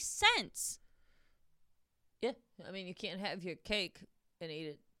doesn't make sense. Yeah, I mean, you can't have your cake and eat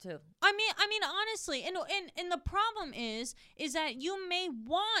it too. I mean, honestly, and the problem is that you may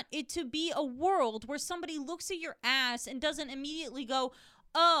want it to be a world where somebody looks at your ass and doesn't immediately go,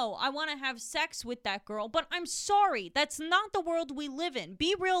 oh, I want to have sex with that girl. But I'm sorry, that's not the world we live in.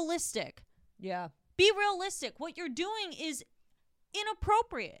 Be realistic. Yeah. Be realistic. What you're doing is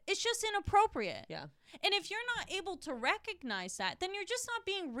inappropriate. It's just inappropriate. Yeah. And if you're not able to recognize that, then you're just not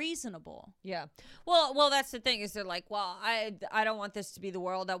being reasonable. Yeah. Well, that's the thing is they're like, well, I don't want this to be the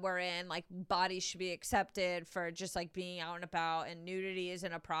world that we're in. Like, bodies should be accepted for just like being out and about, and nudity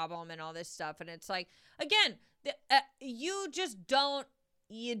isn't a problem and all this stuff. And it's like, again, you're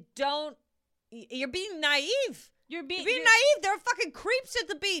being naive. You're being naive. There are fucking creeps at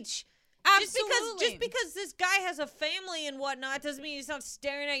the beach. Absolutely. Just because this guy has a family and whatnot doesn't mean he's not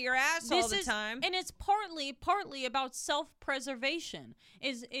staring at your ass all the time. And it's partly about self-preservation.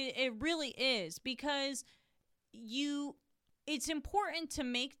 It really is, because it's important to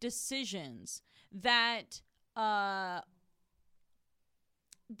make decisions that are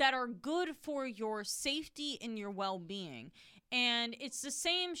good for your safety and your well-being. And it's the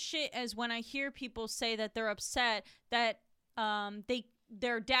same shit as when I hear people say that they're upset that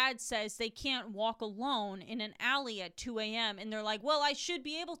their dad says they can't walk alone in an alley at 2 a.m. And they're like, well, I should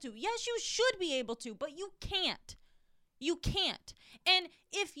be able to. Yes, you should be able to, but you can't. You can't. And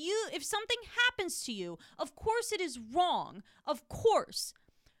if something happens to you, of course it is wrong. Of course.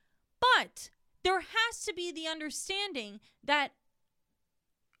 But there has to be the understanding that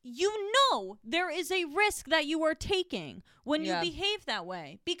there is a risk that you are taking when you behave that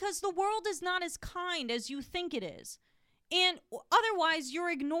way, because the world is not as kind as you think it is. And otherwise, you're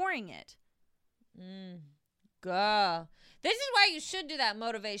ignoring it. Girl. This is why you should do that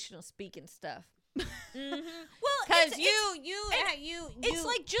motivational speaking stuff. Well, because it's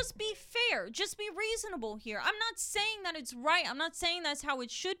like, just be fair. Just be reasonable here. I'm not saying that it's right. I'm not saying that's how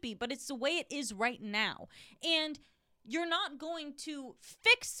it should be, but it's the way it is right now. And you're not going to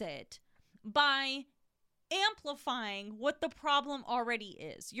fix it by amplifying what the problem already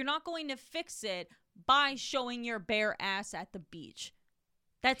is. You're not going to fix it by showing your bare ass at the beach.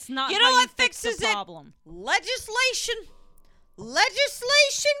 That's not how you fix the problem. Legislation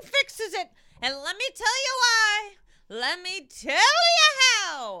fixes it. And let me tell you why. Let me tell you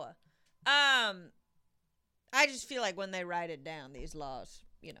how. I just feel like when they write it down, these laws,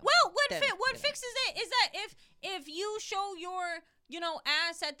 Well, what fixes it is that if you show your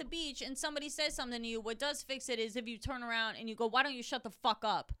ass at the beach and somebody says something to you, what does fix it is if you turn around and you go, why don't you shut the fuck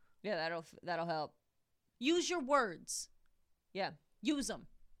up? Yeah, that'll help. Use your words. Yeah. Use them.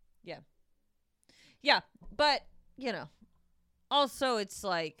 Yeah. Yeah, but, also it's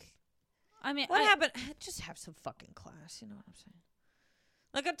like, I mean, what happened? Just have some fucking class, you know what I'm saying?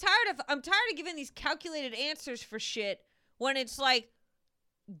 Like, I'm tired of giving these calculated answers for shit when it's like,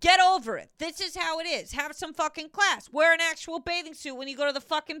 get over it. This is how it is. Have some fucking class. Wear an actual bathing suit when you go to the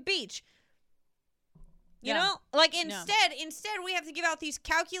fucking beach. You know? Like, instead we have to give out these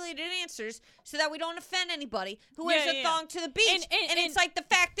calculated answers so that we don't offend anybody who wears a thong to the beach. And it's like, the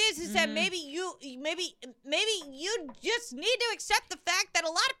fact is that maybe you just need to accept the fact that a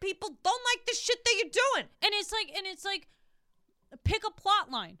lot of people don't like the shit that you're doing. And it's like pick a plot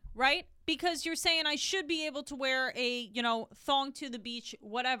line, right? Because you're saying I should be able to wear a, thong to the beach,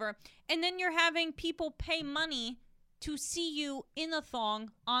 whatever. And then you're having people pay money to see you in a thong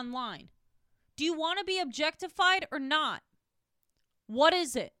online. Do you want to be objectified or not? What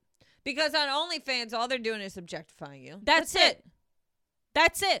is it? Because on OnlyFans, all they're doing is objectifying you. That's it.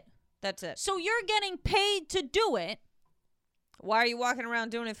 That's it. That's it. So you're getting paid to do it. Why are you walking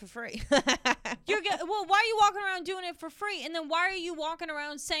around doing it for free? Why are you walking around doing it for free? And then why are you walking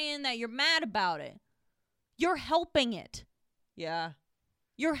around saying that you're mad about it? You're helping it. Yeah.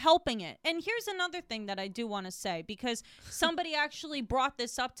 You're helping it. And here's another thing that I do want to say, because somebody actually brought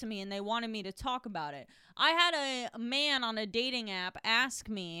this up to me and they wanted me to talk about it. I had a man on a dating app ask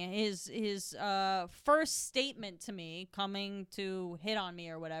me his first statement to me, coming to hit on me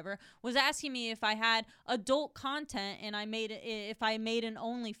or whatever, was asking me if I had adult content and if I made an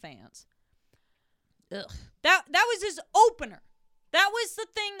OnlyFans. Ugh. That was his opener. That was the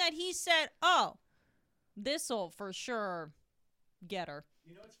thing that he said, oh, this'll for sure get her.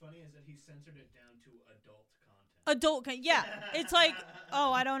 You know what's funny is that he censored it down to adult content. Yeah. It's like,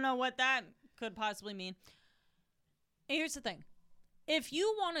 oh, I don't know what that could possibly mean. And here's the thing. if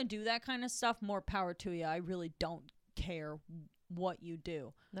you want to do that kind of stuff, more power to you. I really don't care what you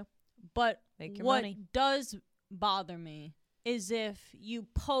do. Nope. But Make your what money. does bother me is if you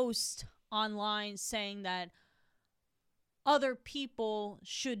post online saying that other people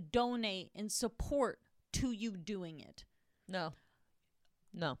should donate and support to you doing it. No.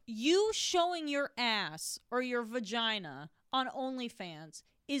 You showing your ass or your vagina on OnlyFans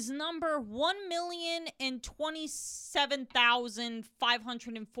is number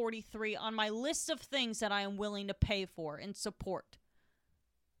 1,027,543 on my list of things that I am willing to pay for and support.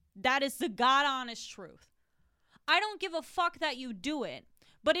 That is the God honest truth. I don't give a fuck that you do it,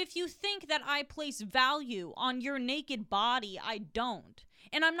 but if you think that I place value on your naked body, I don't.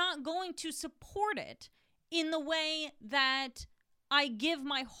 And I'm not going to support it in the way that I give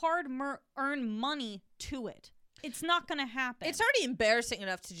my hard-earned money to it. It's not going to happen. It's already embarrassing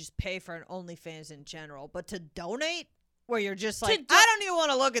enough to just pay for an OnlyFans in general, but to donate, where you're just like, I don't even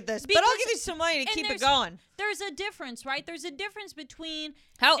want to look at this, but I'll give you some money to keep it going. There's a difference, right? There's a difference between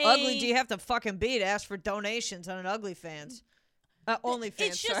how ugly do you have to fucking be to ask for donations on an OnlyFans? OnlyFans,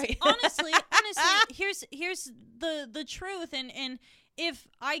 it's just, sorry. honestly, here's the truth, and if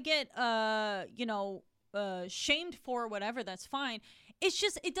I get shamed for whatever, that's fine. It's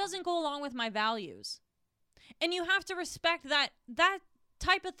just, it doesn't go along with my values. And you have to respect that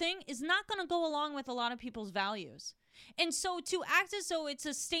type of thing is not going to go along with a lot of people's values. And so to act as though it's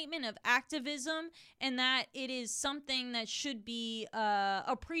a statement of activism and that it is something that should be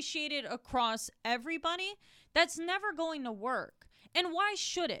appreciated across everybody, that's never going to work. And why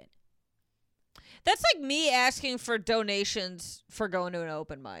should it? That's like me asking for donations for going to an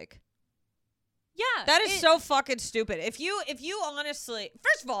open mic. Yeah. That is so fucking stupid. If you honestly,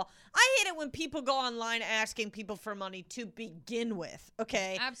 first of all, I hate it when people go online asking people for money to begin with,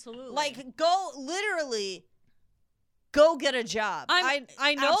 okay? Absolutely. Like, go get a job. I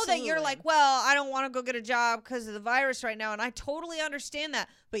know that you're absolutely. like, well, I don't want to go get a job because of the virus right now, and I totally understand that.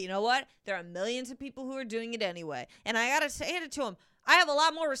 But you know what? There are millions of people who are doing it anyway. And I got to say it to them. I have a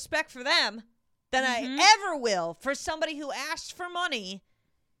lot more respect for them than I ever will for somebody who asked for money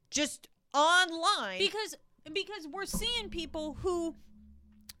just online. Because we're seeing people who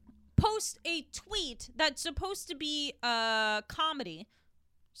post a tweet that's supposed to be comedy,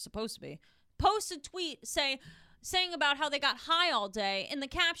 post a tweet saying about how they got high all day, and the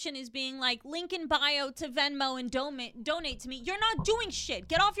caption is being like, link in bio to Venmo and donate to me. You're not doing shit.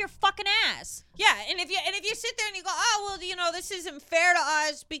 Get off your fucking ass. Yeah, and if you sit there and you go, oh, well, this isn't fair to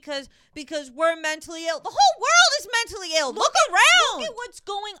us because we're mentally ill. The whole world is mentally ill. Look around. Look at what's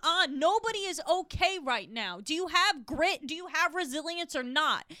going on. Nobody is okay right now. Do you have grit? Do you have resilience or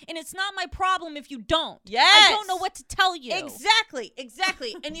not? And it's not my problem if you don't. Yes. I don't know what to tell you. Exactly.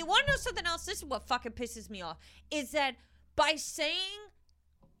 And you want to know something else? This is what fucking pisses me off. Is that by saying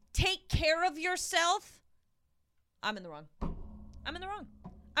take care of yourself, I'm in the wrong.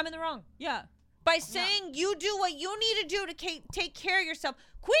 Yeah. By saying you do what you need to do to take care of yourself.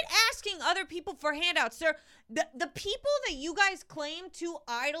 Quit asking other people for handouts. The people that you guys claim to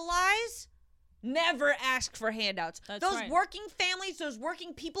idolize never ask for handouts. That's those right. working families, those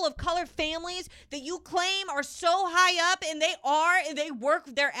working people of color families that you claim are so high up, and they work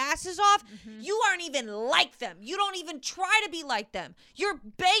their asses off, you aren't even like them. You don't even try to be like them. You're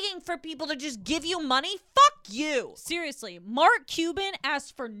begging for people to just give you money? Fuck you. Seriously, Mark Cuban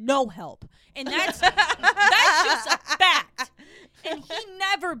asked for no help. And that's just a fact. And he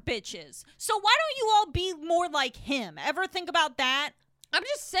never bitches. So why don't you all be more like him? Ever think about that? I'm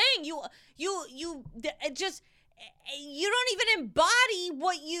just saying, you don't even embody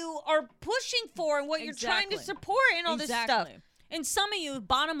what you are pushing for and what you're trying to support and all this stuff. And some of you,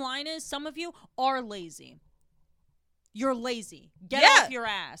 bottom line is, some of you are lazy. You're lazy. Get off your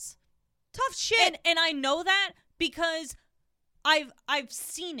ass. Tough shit. And I know that because I've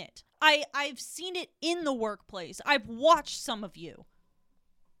seen it. I've seen it in the workplace. I've watched some of you.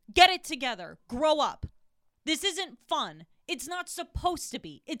 Get it together. Grow up. This isn't fun. It's not supposed to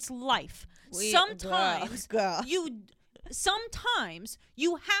be. It's life. Sometimes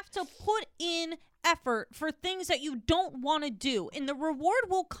you have to put in effort for things that you don't want to do, and the reward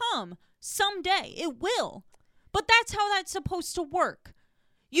will come someday. It will. But that's how that's supposed to work.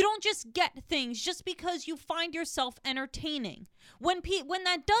 You don't just get things just because you find yourself entertaining. When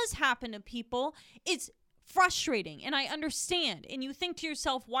that does happen to people, it's frustrating, and I understand. And you think to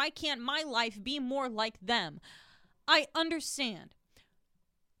yourself, why can't my life be more like them? I understand.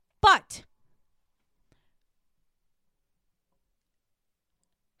 But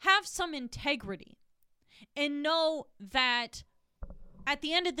have some integrity and know that at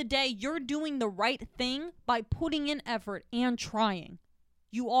the end of the day, you're doing the right thing by putting in effort and trying.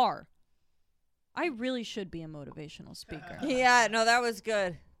 You are. I really should be a motivational speaker. Yeah, no, that was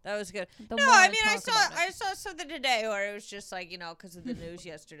good. That was good. The No, more I mean, I talk about it. saw something today where it was just like, you know, because of the news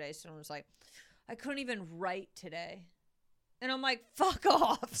yesterday, someone was like, I couldn't even write today. And I'm like, fuck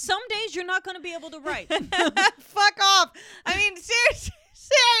off. Some days you're not going to be able to write. Fuck off. I mean, seriously.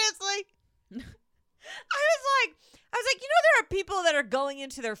 I was like, you know, there are people that are going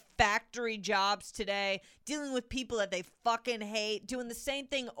into their factory jobs today, dealing with people that they fucking hate, doing the same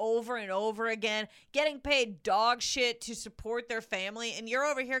thing over and over again, getting paid dog shit to support their family, and you're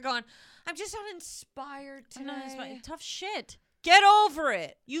over here going, I'm just uninspired today. Tough shit. Get over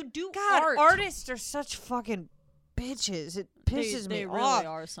it. You do God, art. artists are such fucking bitches. It pisses me they off. really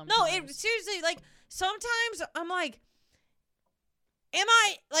are sometimes. No, it seriously, like, sometimes I'm like, am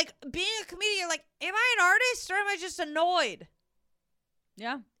I, like, being a comedian, like, am I an artist or am I just annoyed?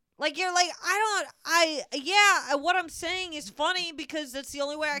 Yeah. Like, you're like, what I'm saying is funny because that's the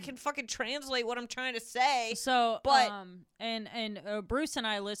only way I can fucking translate what I'm trying to say. So, But- and Bruce and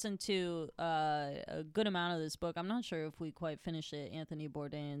I listened to a good amount of this book. I'm not sure if we quite finished it. Anthony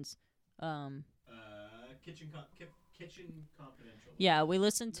Bourdain's. Kitchen Confidential. Yeah, we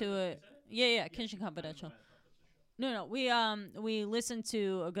listened to it. Yeah, Kitchen Confidential. No, we listened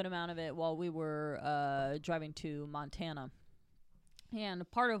to a good amount of it while we were driving to Montana. And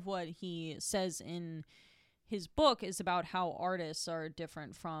part of what he says in his book is about how artists are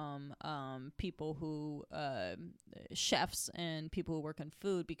different from people who chefs and people who work in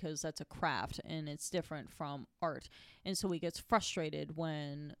food, because that's a craft and it's different from art. And so he gets frustrated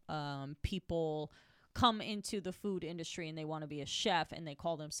when people come into the food industry and they want to be a chef and they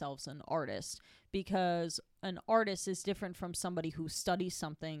call themselves an artist, because an artist is different from somebody who studies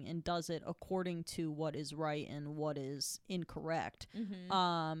something and does it according to what is right and what is incorrect.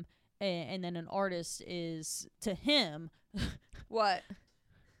 Mm-hmm. And then an artist is, to him, What?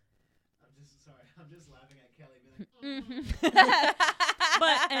 I'm just laughing at Kelly.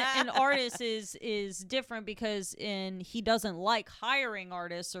 but an artist is different because he doesn't like hiring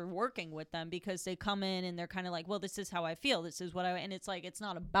artists or working with them, because they come in and they're kind of like, well, this is how I feel, this is what and it's like, it's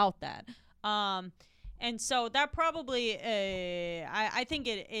not about that. And so that probably I think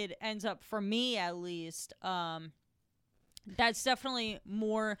it ends up, for me at least, that's definitely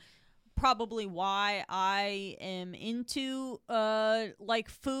more probably why I am into like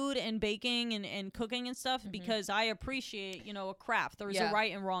food and baking and cooking and stuff, because I appreciate, a craft. There's a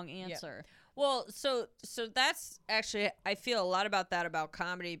right and wrong answer. Well, so that's actually, I feel a lot about that about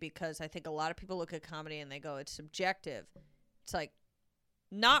comedy, because I think a lot of people look at comedy and they go, it's subjective. It's like,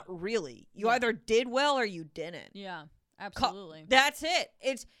 not really. You either did well or you didn't. Yeah, absolutely. That's it.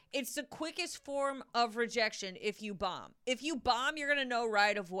 It's the quickest form of rejection if you bomb. If you bomb, you're gonna know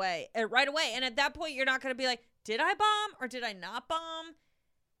right away. And at that point, you're not gonna be like, did I bomb or did I not bomb?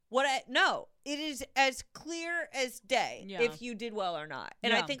 No, it is as clear as day if you did well or not.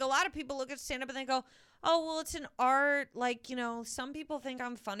 And I think a lot of people look at stand up and they go, oh, well, it's an art. Like, some people think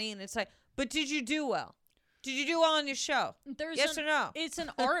I'm funny, and it's like, but did you do well? Did you do well on your show? Yes or no? It's an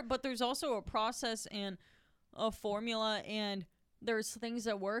art, but there's also a process and a formula, and there's things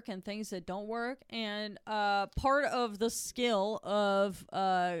that work and things that don't work. And part of the skill of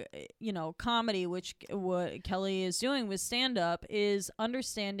comedy, which what Kelly is doing with stand-up, is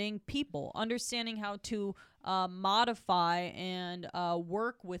understanding people, understanding how to modify and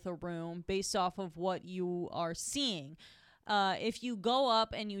work with a room based off of what you are seeing. If you go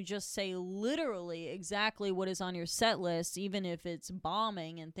up and you just say literally exactly what is on your set list, even if it's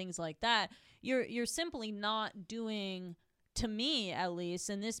bombing and things like that, you're simply not doing, to me at least,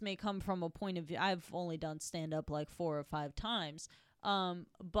 and this may come from a point of view, I've only done stand-up like 4 or 5 times,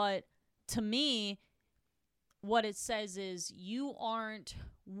 but to me, what it says is you aren't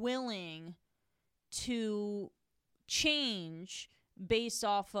willing to change based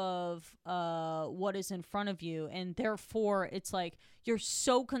off of what is in front of you, and therefore it's like you're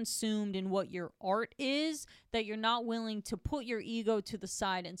so consumed in what your art is that you're not willing to put your ego to the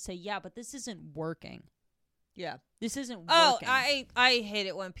side and say, yeah, but this isn't working. Yeah. This isn't working. Oh, I hate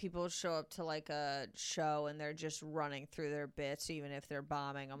it when people show up to like a show and they're just running through their bits, even if they're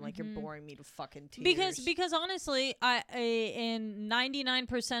bombing. I'm like, you're boring me to fucking tears. Because honestly, and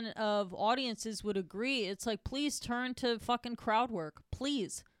 99% of audiences would agree. It's like, please turn to fucking crowd work,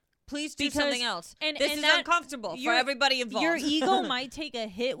 please. Please do something else. And this is uncomfortable for everybody involved. Your ego might take a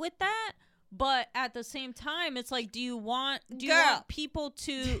hit with that. But at the same time, it's like, do you want people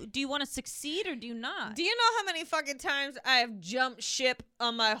to, do you want to succeed or do you not? Do you know how many fucking times I have jumped ship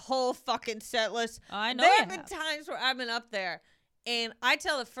on my whole fucking set list? I know There have been times where I've been up there and I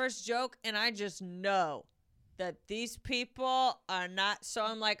tell the first joke, and I just know that these people are not. So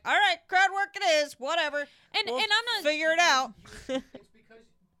I'm like, all right, crowd work it is, whatever. And We'll I'm not figure it out. It's because,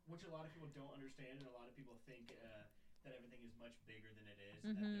 which a lot of people don't understand, and a lot of people think that everything is much bigger than it is,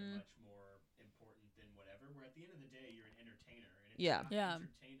 and that they're much more important than whatever. Where at the end of the day, you're an entertainer, and if Yeah. you're Yeah. not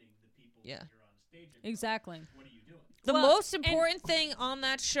entertaining the people Yeah. that you're on stage in front of, exactly. what are you doing? The Well, most important thing on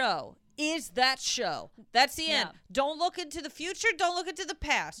that show is that show. That's the end. Yeah. Don't look into the future. Don't look into the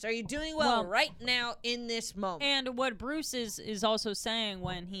past. Are you doing well Well, right now in this moment? And what Bruce is also saying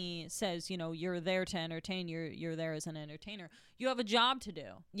when he says, you know, you're there to entertain, you're there as an entertainer. You have a job to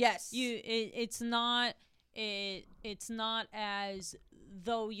do. Yes. It's not as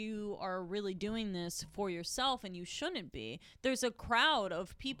though you are really doing this for yourself, and you shouldn't be. There's a crowd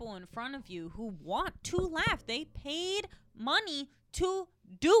of people in front of you who want to laugh. They paid money to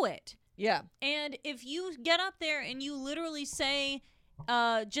do it. Yeah. And if you get up there and you literally say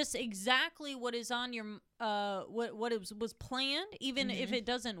just exactly what is on your what was planned, even if it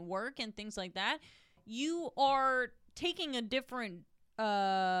doesn't work and things like that, you are taking a different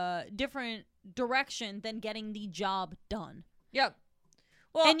direction than getting the job done. Yep.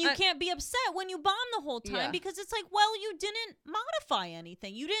 Well, And you can't be upset when you bomb the whole time, Yeah. because it's like, well, you didn't modify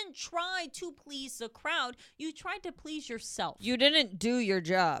anything. You didn't try to please the crowd. You tried to please yourself. You didn't do your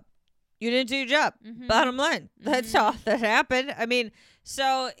job. You didn't do your job. Mhm. Bottom line. That's Mhm. all that happened. I mean,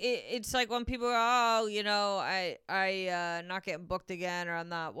 so it's like when people go, oh, you know, I not getting booked again, or I'm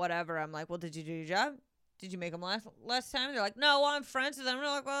not whatever. I'm like, well, did you do your job? Did you make them laugh last time? They're like, no, well, I'm friends with them. They're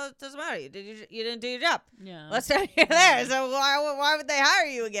like, well, it doesn't matter. You didn't do your job. Yeah. Last time you're there. So why would they hire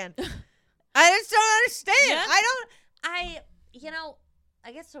you again? I just don't understand. Yeah.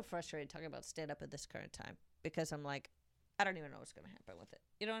 I get so frustrated talking about stand-up at this current time, because I'm like, I don't even know what's going to happen with it.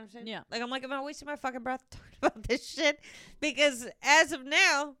 You know what I'm saying? Yeah. Like, I'm like, am I wasting my fucking breath talking about this shit? Because as of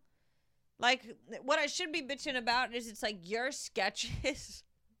now, like, what I should be bitching about is it's like your sketches.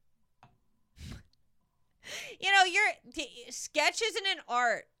 You know, your sketch isn't an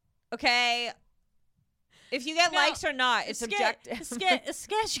art, okay? If you get No, likes or not, it's subjective.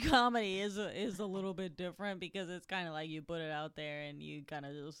 Sketch comedy is a little bit different, because it's kind of like you put it out there and you kind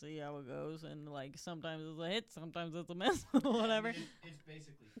of just see how it goes, and like sometimes it's a hit, sometimes it's a miss, whatever. It's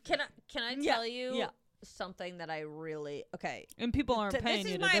basically. Can I Yeah, tell you yeah. something that I really And people aren't paying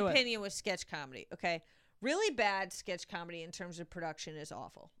this you is to my do it. opinion with sketch comedy, okay? Really bad sketch comedy in terms of production is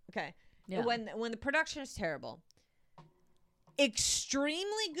awful, okay? Yeah. When the production is terrible,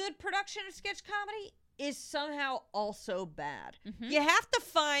 extremely good production of sketch comedy is somehow also bad. Mhm. You have to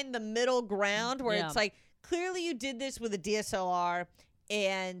find the middle ground where Yeah. it's like, clearly you did this with a DSLR,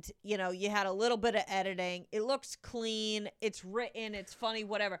 and you know, you had a little bit of editing. It looks clean, it's written, it's funny,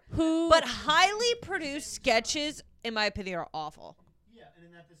 whatever. But highly produced sketches, in my opinion, are awful. Yeah, and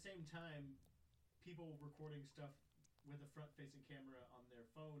then at the same time, people recording stuff with a front-facing camera on their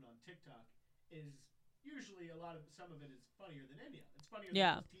phone on TikTok is usually some of it is funnier than any of it. It's funnier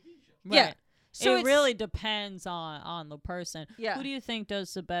Yeah. than most TV shows. Right. Yeah. So it it's- really depends on the person. Yeah. Who do you think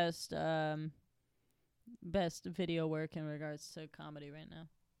does the best video work in regards to comedy right now?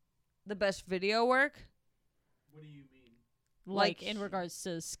 The best video work? What do you mean? Like Like- in regards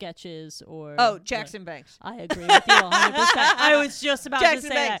to sketches or Oh, Jackson Banks. I agree with you 100%. I was just about to Jackson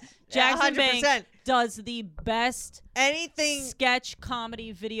say Banks. that. Jackson 100%. Banks does the best Anything. sketch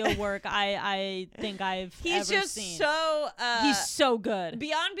comedy video work I think I've He's ever just seen. so He's so good.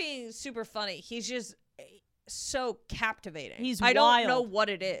 beyond being super funny. He's just so captivating. He's I don't wild. know what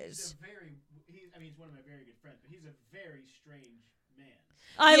it He's is. he's one of my very good friends, but he's a very strange man.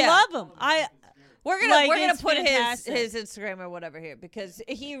 I Yeah. love All him. of his I stuff is very- We're gonna Like, put it's his Instagram or whatever here, because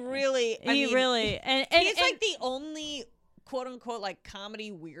he really and and he's like the only quote unquote like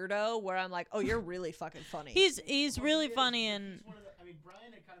comedy weirdo where I'm like, oh, you're really fucking funny. he's Well, really he is, funny, but and he's one of the,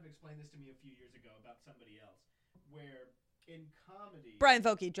 Brian had kind of explained this to me a few years ago about somebody else, where in comedy, Brian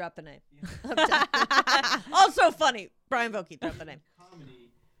Vokey, drop the name. Yeah. Also funny. Brian Vokey, drop the name.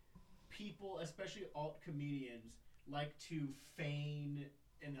 comedy, people, especially alt comedians, like to feign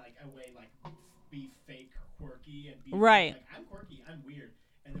in like a way, like be fake quirky and be Right. like, I'm quirky, I'm weird,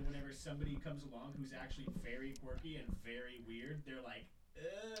 and then whenever somebody comes along who's actually very quirky and very weird, they're like,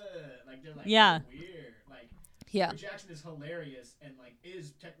 ugh, like they're like, Yeah. "You're weird, like. Yeah. But Jackson is hilarious and like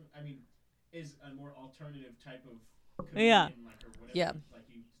is a more alternative type of comedian, Yeah. like or whatever, Yeah. like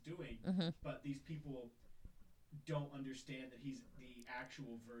he's doing. Mhm. But these people don't understand that he's the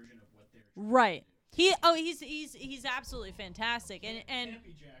actual version of what they're trying right. to do. He's absolutely fantastic, and Can't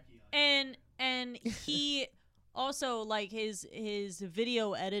be Jackie on and he also, like, his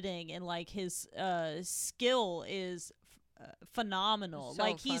video editing and like his skill is phenomenal. So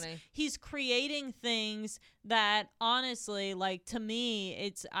Like funny. he's creating things that honestly, like, to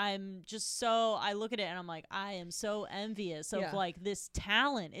me, I'm just so, I look at it and I'm like, I am so envious of Yeah. like this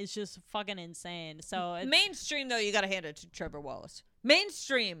talent is just fucking insane. So it's, Mainstream though, you gotta hand it to Trevor Wallace.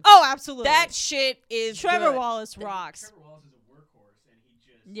 Mainstream. oh, absolutely, That shit is Trevor good. Wallace rocks. Trevor Wallace is a workhorse, and he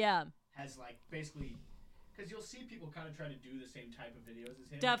just Yeah, has like basically because you'll see people kind of try to do the same type of videos as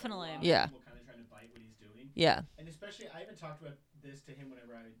him. Definitely. Like, a lot of Yeah. People kind of trying to bite what he's doing, Yeah. and especially I even talked about this to him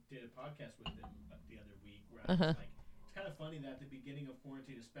whenever I did a podcast with him the other week, where I was like, it's kind of funny that at the beginning of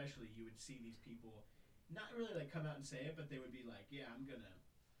quarantine, especially, you would see these people not really like come out and say it, but they would be like, yeah, I'm gonna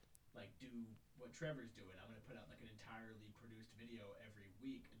like do what Trevor's doing. I'm gonna put out like an entirely produced video every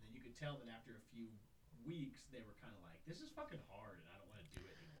week, and then you could tell that after a few weeks they were kind of like, this is fucking hard, and I don't want to do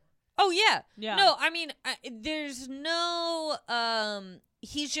it anymore. Oh yeah. yeah. No, I mean, there's no.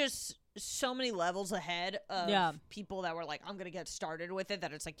 He's just so many levels ahead of Yeah. people that were like, I'm gonna get started with it.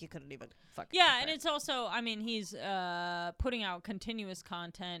 That it's like you couldn't even fucking. Yeah, compare. and it's also, I mean, he's putting out continuous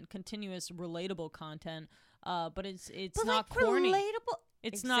content, continuous relatable content, but it's But, not like, corny. relatable.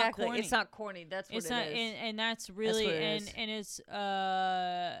 It's not Exactly. corny. It's not corny. That's what It's it not, is. and that's really, what it and is. and it's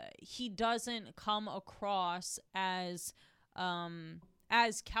he doesn't come across as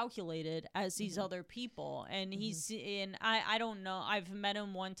calculated as these other people, and he's, and I don't know, I've met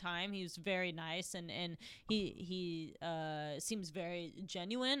him one time. He was very nice, and he seems very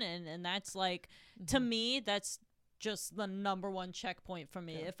genuine, and that's like, to me, that's just the number one checkpoint for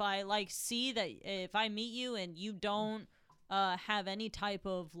me. If I like see that, if I meet you and you don't have any type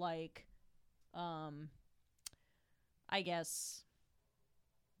of like I guess,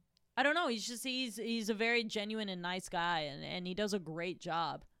 I don't know, he's a very genuine and nice guy, and he does a great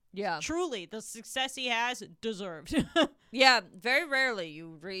job. Yeah. Truly, the success he has deserved. Yeah. Very rarely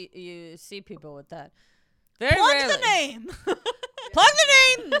you see people with that. Very Plug rarely. the name. Plug the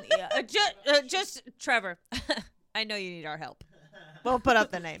name. Yeah, just Trevor. I know you need our help. We'll put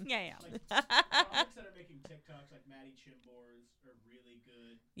up the name. Yeah. Like comics that are making TikToks, like Maddie Chimbors, are really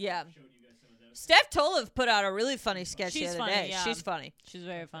good. Yeah. I've showed you guys some of those. Steph Tolev put out a really funny sketch She's the other funny, day. yeah. She's funny. She's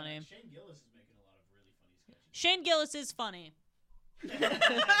very funny. Shane Gillis is making a lot of really funny sketches. Shane Gillis is funny.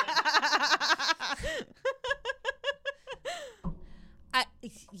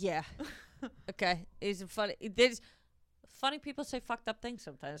 Yeah. Okay. He's funny. There's funny people say fucked up things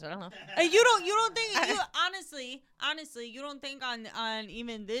sometimes. I don't know. You don't think you honestly you don't think on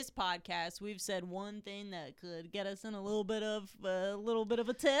even this podcast we've said one thing that could get us in a little bit of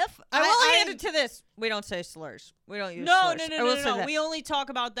a tiff? I will hand it to this. We don't say slurs. We don't use No. slurs. I will say that. We only talk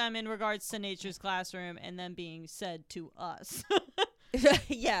about them in regards to Nature's Classroom and them being said to us.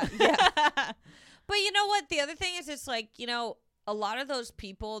 yeah. But you know what? The other thing is, it's like, you know, a lot of those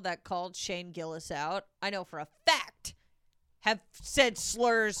people that called Shane Gillis out, I know for a fact, have said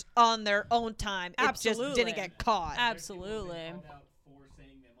slurs on their own time. It just Absolutely. didn't get caught. There's people who've Absolutely. been called out for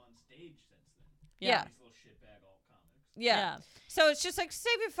saying them on stage since then. Yeah. These little shitbag alt comics. Yeah. So it's just like,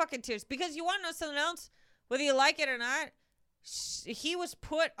 save your fucking tears. Because you want to know something else? Whether you like it or not, he was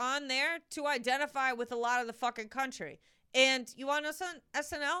put on there to identify with a lot of the fucking country. And you want to know something?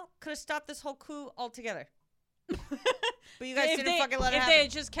 SNL could have stopped this whole coup altogether. But you guys didn't fucking let it If happen. they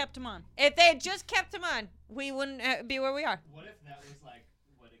had just kept him on. If they had just kept him on, we wouldn't be where we are. What if that was like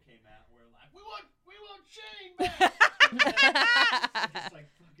when it came out, where like we want Shane back? They're just like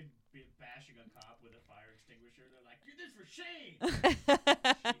fucking bashing a cop with a fire extinguisher. They're like, "Do this for Shane."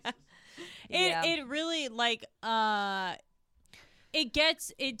 Jesus. It really, like,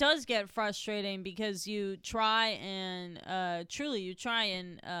 it does get frustrating because you try and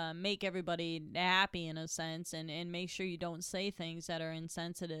make everybody happy in a sense, and make sure you don't say things that are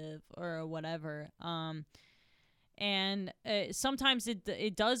insensitive or whatever. And sometimes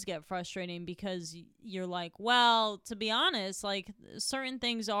it does get frustrating because you're like, well, to be honest, like, certain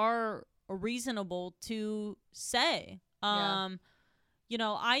things are reasonable to say. Yeah. You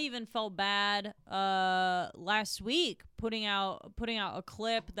know, I even felt bad last week putting out a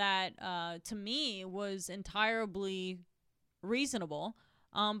clip that to me was entirely reasonable.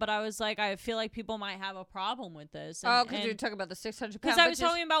 But I was like, I feel like people might have a problem with this. Oh, because you're talking about the 600 pound because I was bitches?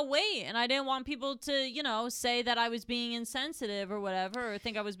 talking about weight, and I didn't want people to, you know, say that I was being insensitive or whatever, or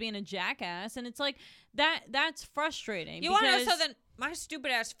think I was being a jackass. And it's like that's frustrating. You want to know because- something? My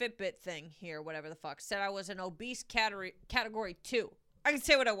stupid ass Fitbit thing here, whatever the fuck, said I was an obese category 2. I can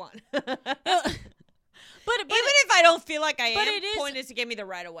say what I want. But Even if I don't feel like I but am, it is- point is to get me the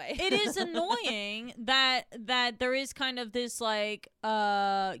right away. it is annoying that there is kind of this, like,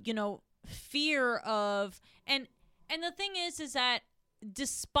 you know, fear of, and the thing is that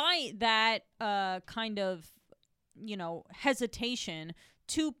despite that kind of, hesitation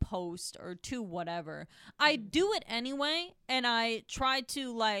to post or to whatever. I do it anyway, and I try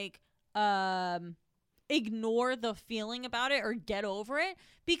to ignore the feeling about it or get over it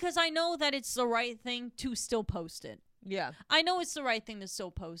because I know that it's the right thing to still post it. Yeah. I know it's the right thing to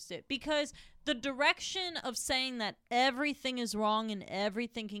still post it because the direction of saying that everything is wrong and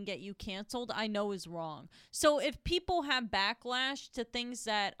everything can get you canceled, I know is wrong. So if people have backlash to things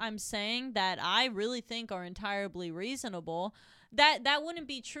that I'm saying that I really think are entirely reasonable, that wouldn't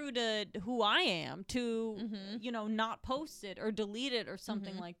be true to who I am to, not post it or delete it or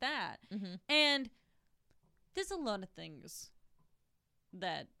something like that. And there's a lot of things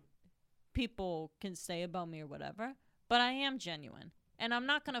that people can say about me or whatever, but I am genuine. And I'm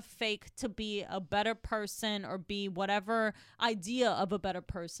not going to fake to be a better person or be whatever idea of a better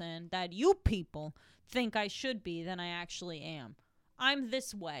person that you people think I should be than I actually am. I'm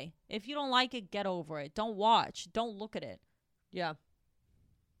this way. If you don't like it, get over it. Don't watch. Don't look at it. Yeah.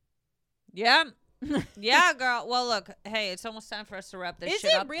 Yeah. Yeah, girl. Well, look. Hey, it's almost time for us to wrap this Is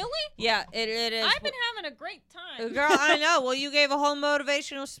shit it up. really? Yeah, it is. I've been having a great time. Girl, I know. Well, you gave a whole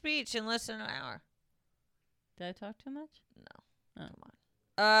motivational speech in less than an hour. Did I talk too much? No. Come on.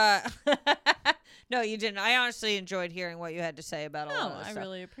 No, you didn't. I honestly enjoyed hearing what you had to say about all No, of this I stuff.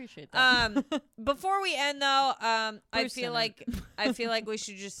 really appreciate that. Before we end though, I Bruce feel didn't. like we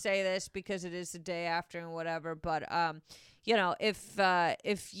should just say this because it is the day after and whatever. But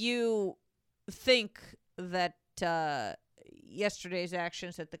if you think that yesterday's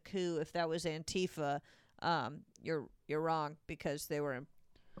actions at the coup, if that was Antifa, you're wrong because they were in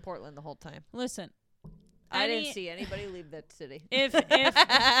Portland the whole time. Listen, I didn't see anybody leave that city. if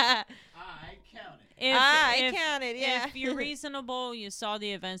I counted. if counted, yeah. If you're reasonable, you saw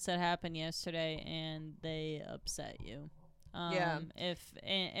the events that happened yesterday and they upset you. Yeah.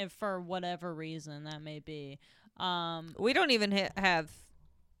 If for whatever reason that may be. We don't even have.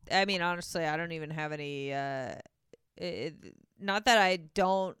 I mean, honestly, I don't even have any. Not that I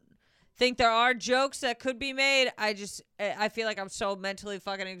don't think there are jokes that could be made. I feel like I'm so mentally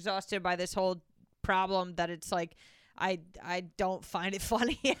fucking exhausted by this whole problem that it's like I don't find it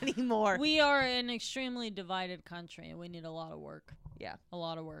funny anymore. We are an extremely divided country and we need a lot of work. Yeah. A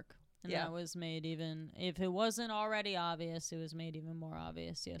lot of work. And Yeah. that was made even, if it wasn't already obvious, it was made even more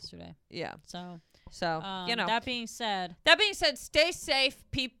obvious yesterday. Yeah. So, That being said, stay safe,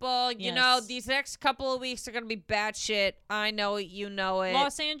 people. You know, Yes. these next couple of weeks are gonna be bad shit. I know it. You know it.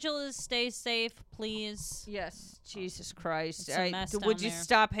 Los Angeles, stay safe, please. Yes, Jesus Christ. It's a mess would down you there.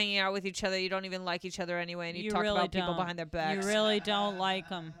 stop hanging out with each other? You don't even like each other anyway, and you talk really about people don't. behind their backs. You really don't like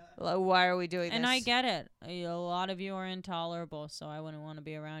them. Why are we doing And this? I get it. A lot of you are intolerable, so I wouldn't want to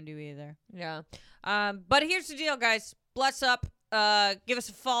be around you either. Yeah. But here's the deal, guys. Bless up. Give us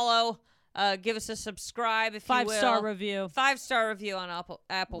a follow. Give us a subscribe if you will. 5-star review. 5-star review on Apple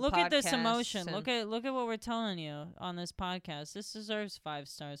Look at this Podcasts emotion. and- Look at what we're telling you on this podcast. This deserves 5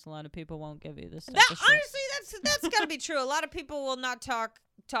 stars. A lot of people won't give you this. Type of shit. Honestly, that's got to be true. A lot of people will not talk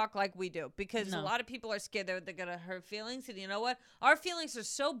like we do because a No. lot of people are scared they're gonna hurt feelings, and you know what? Our feelings are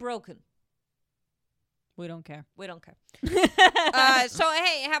so broken. We don't care. We don't care. So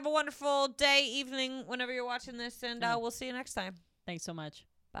hey, have a wonderful day, evening, whenever you're watching this, and we'll see you next time. Thanks so much.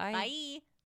 Bye. Bye.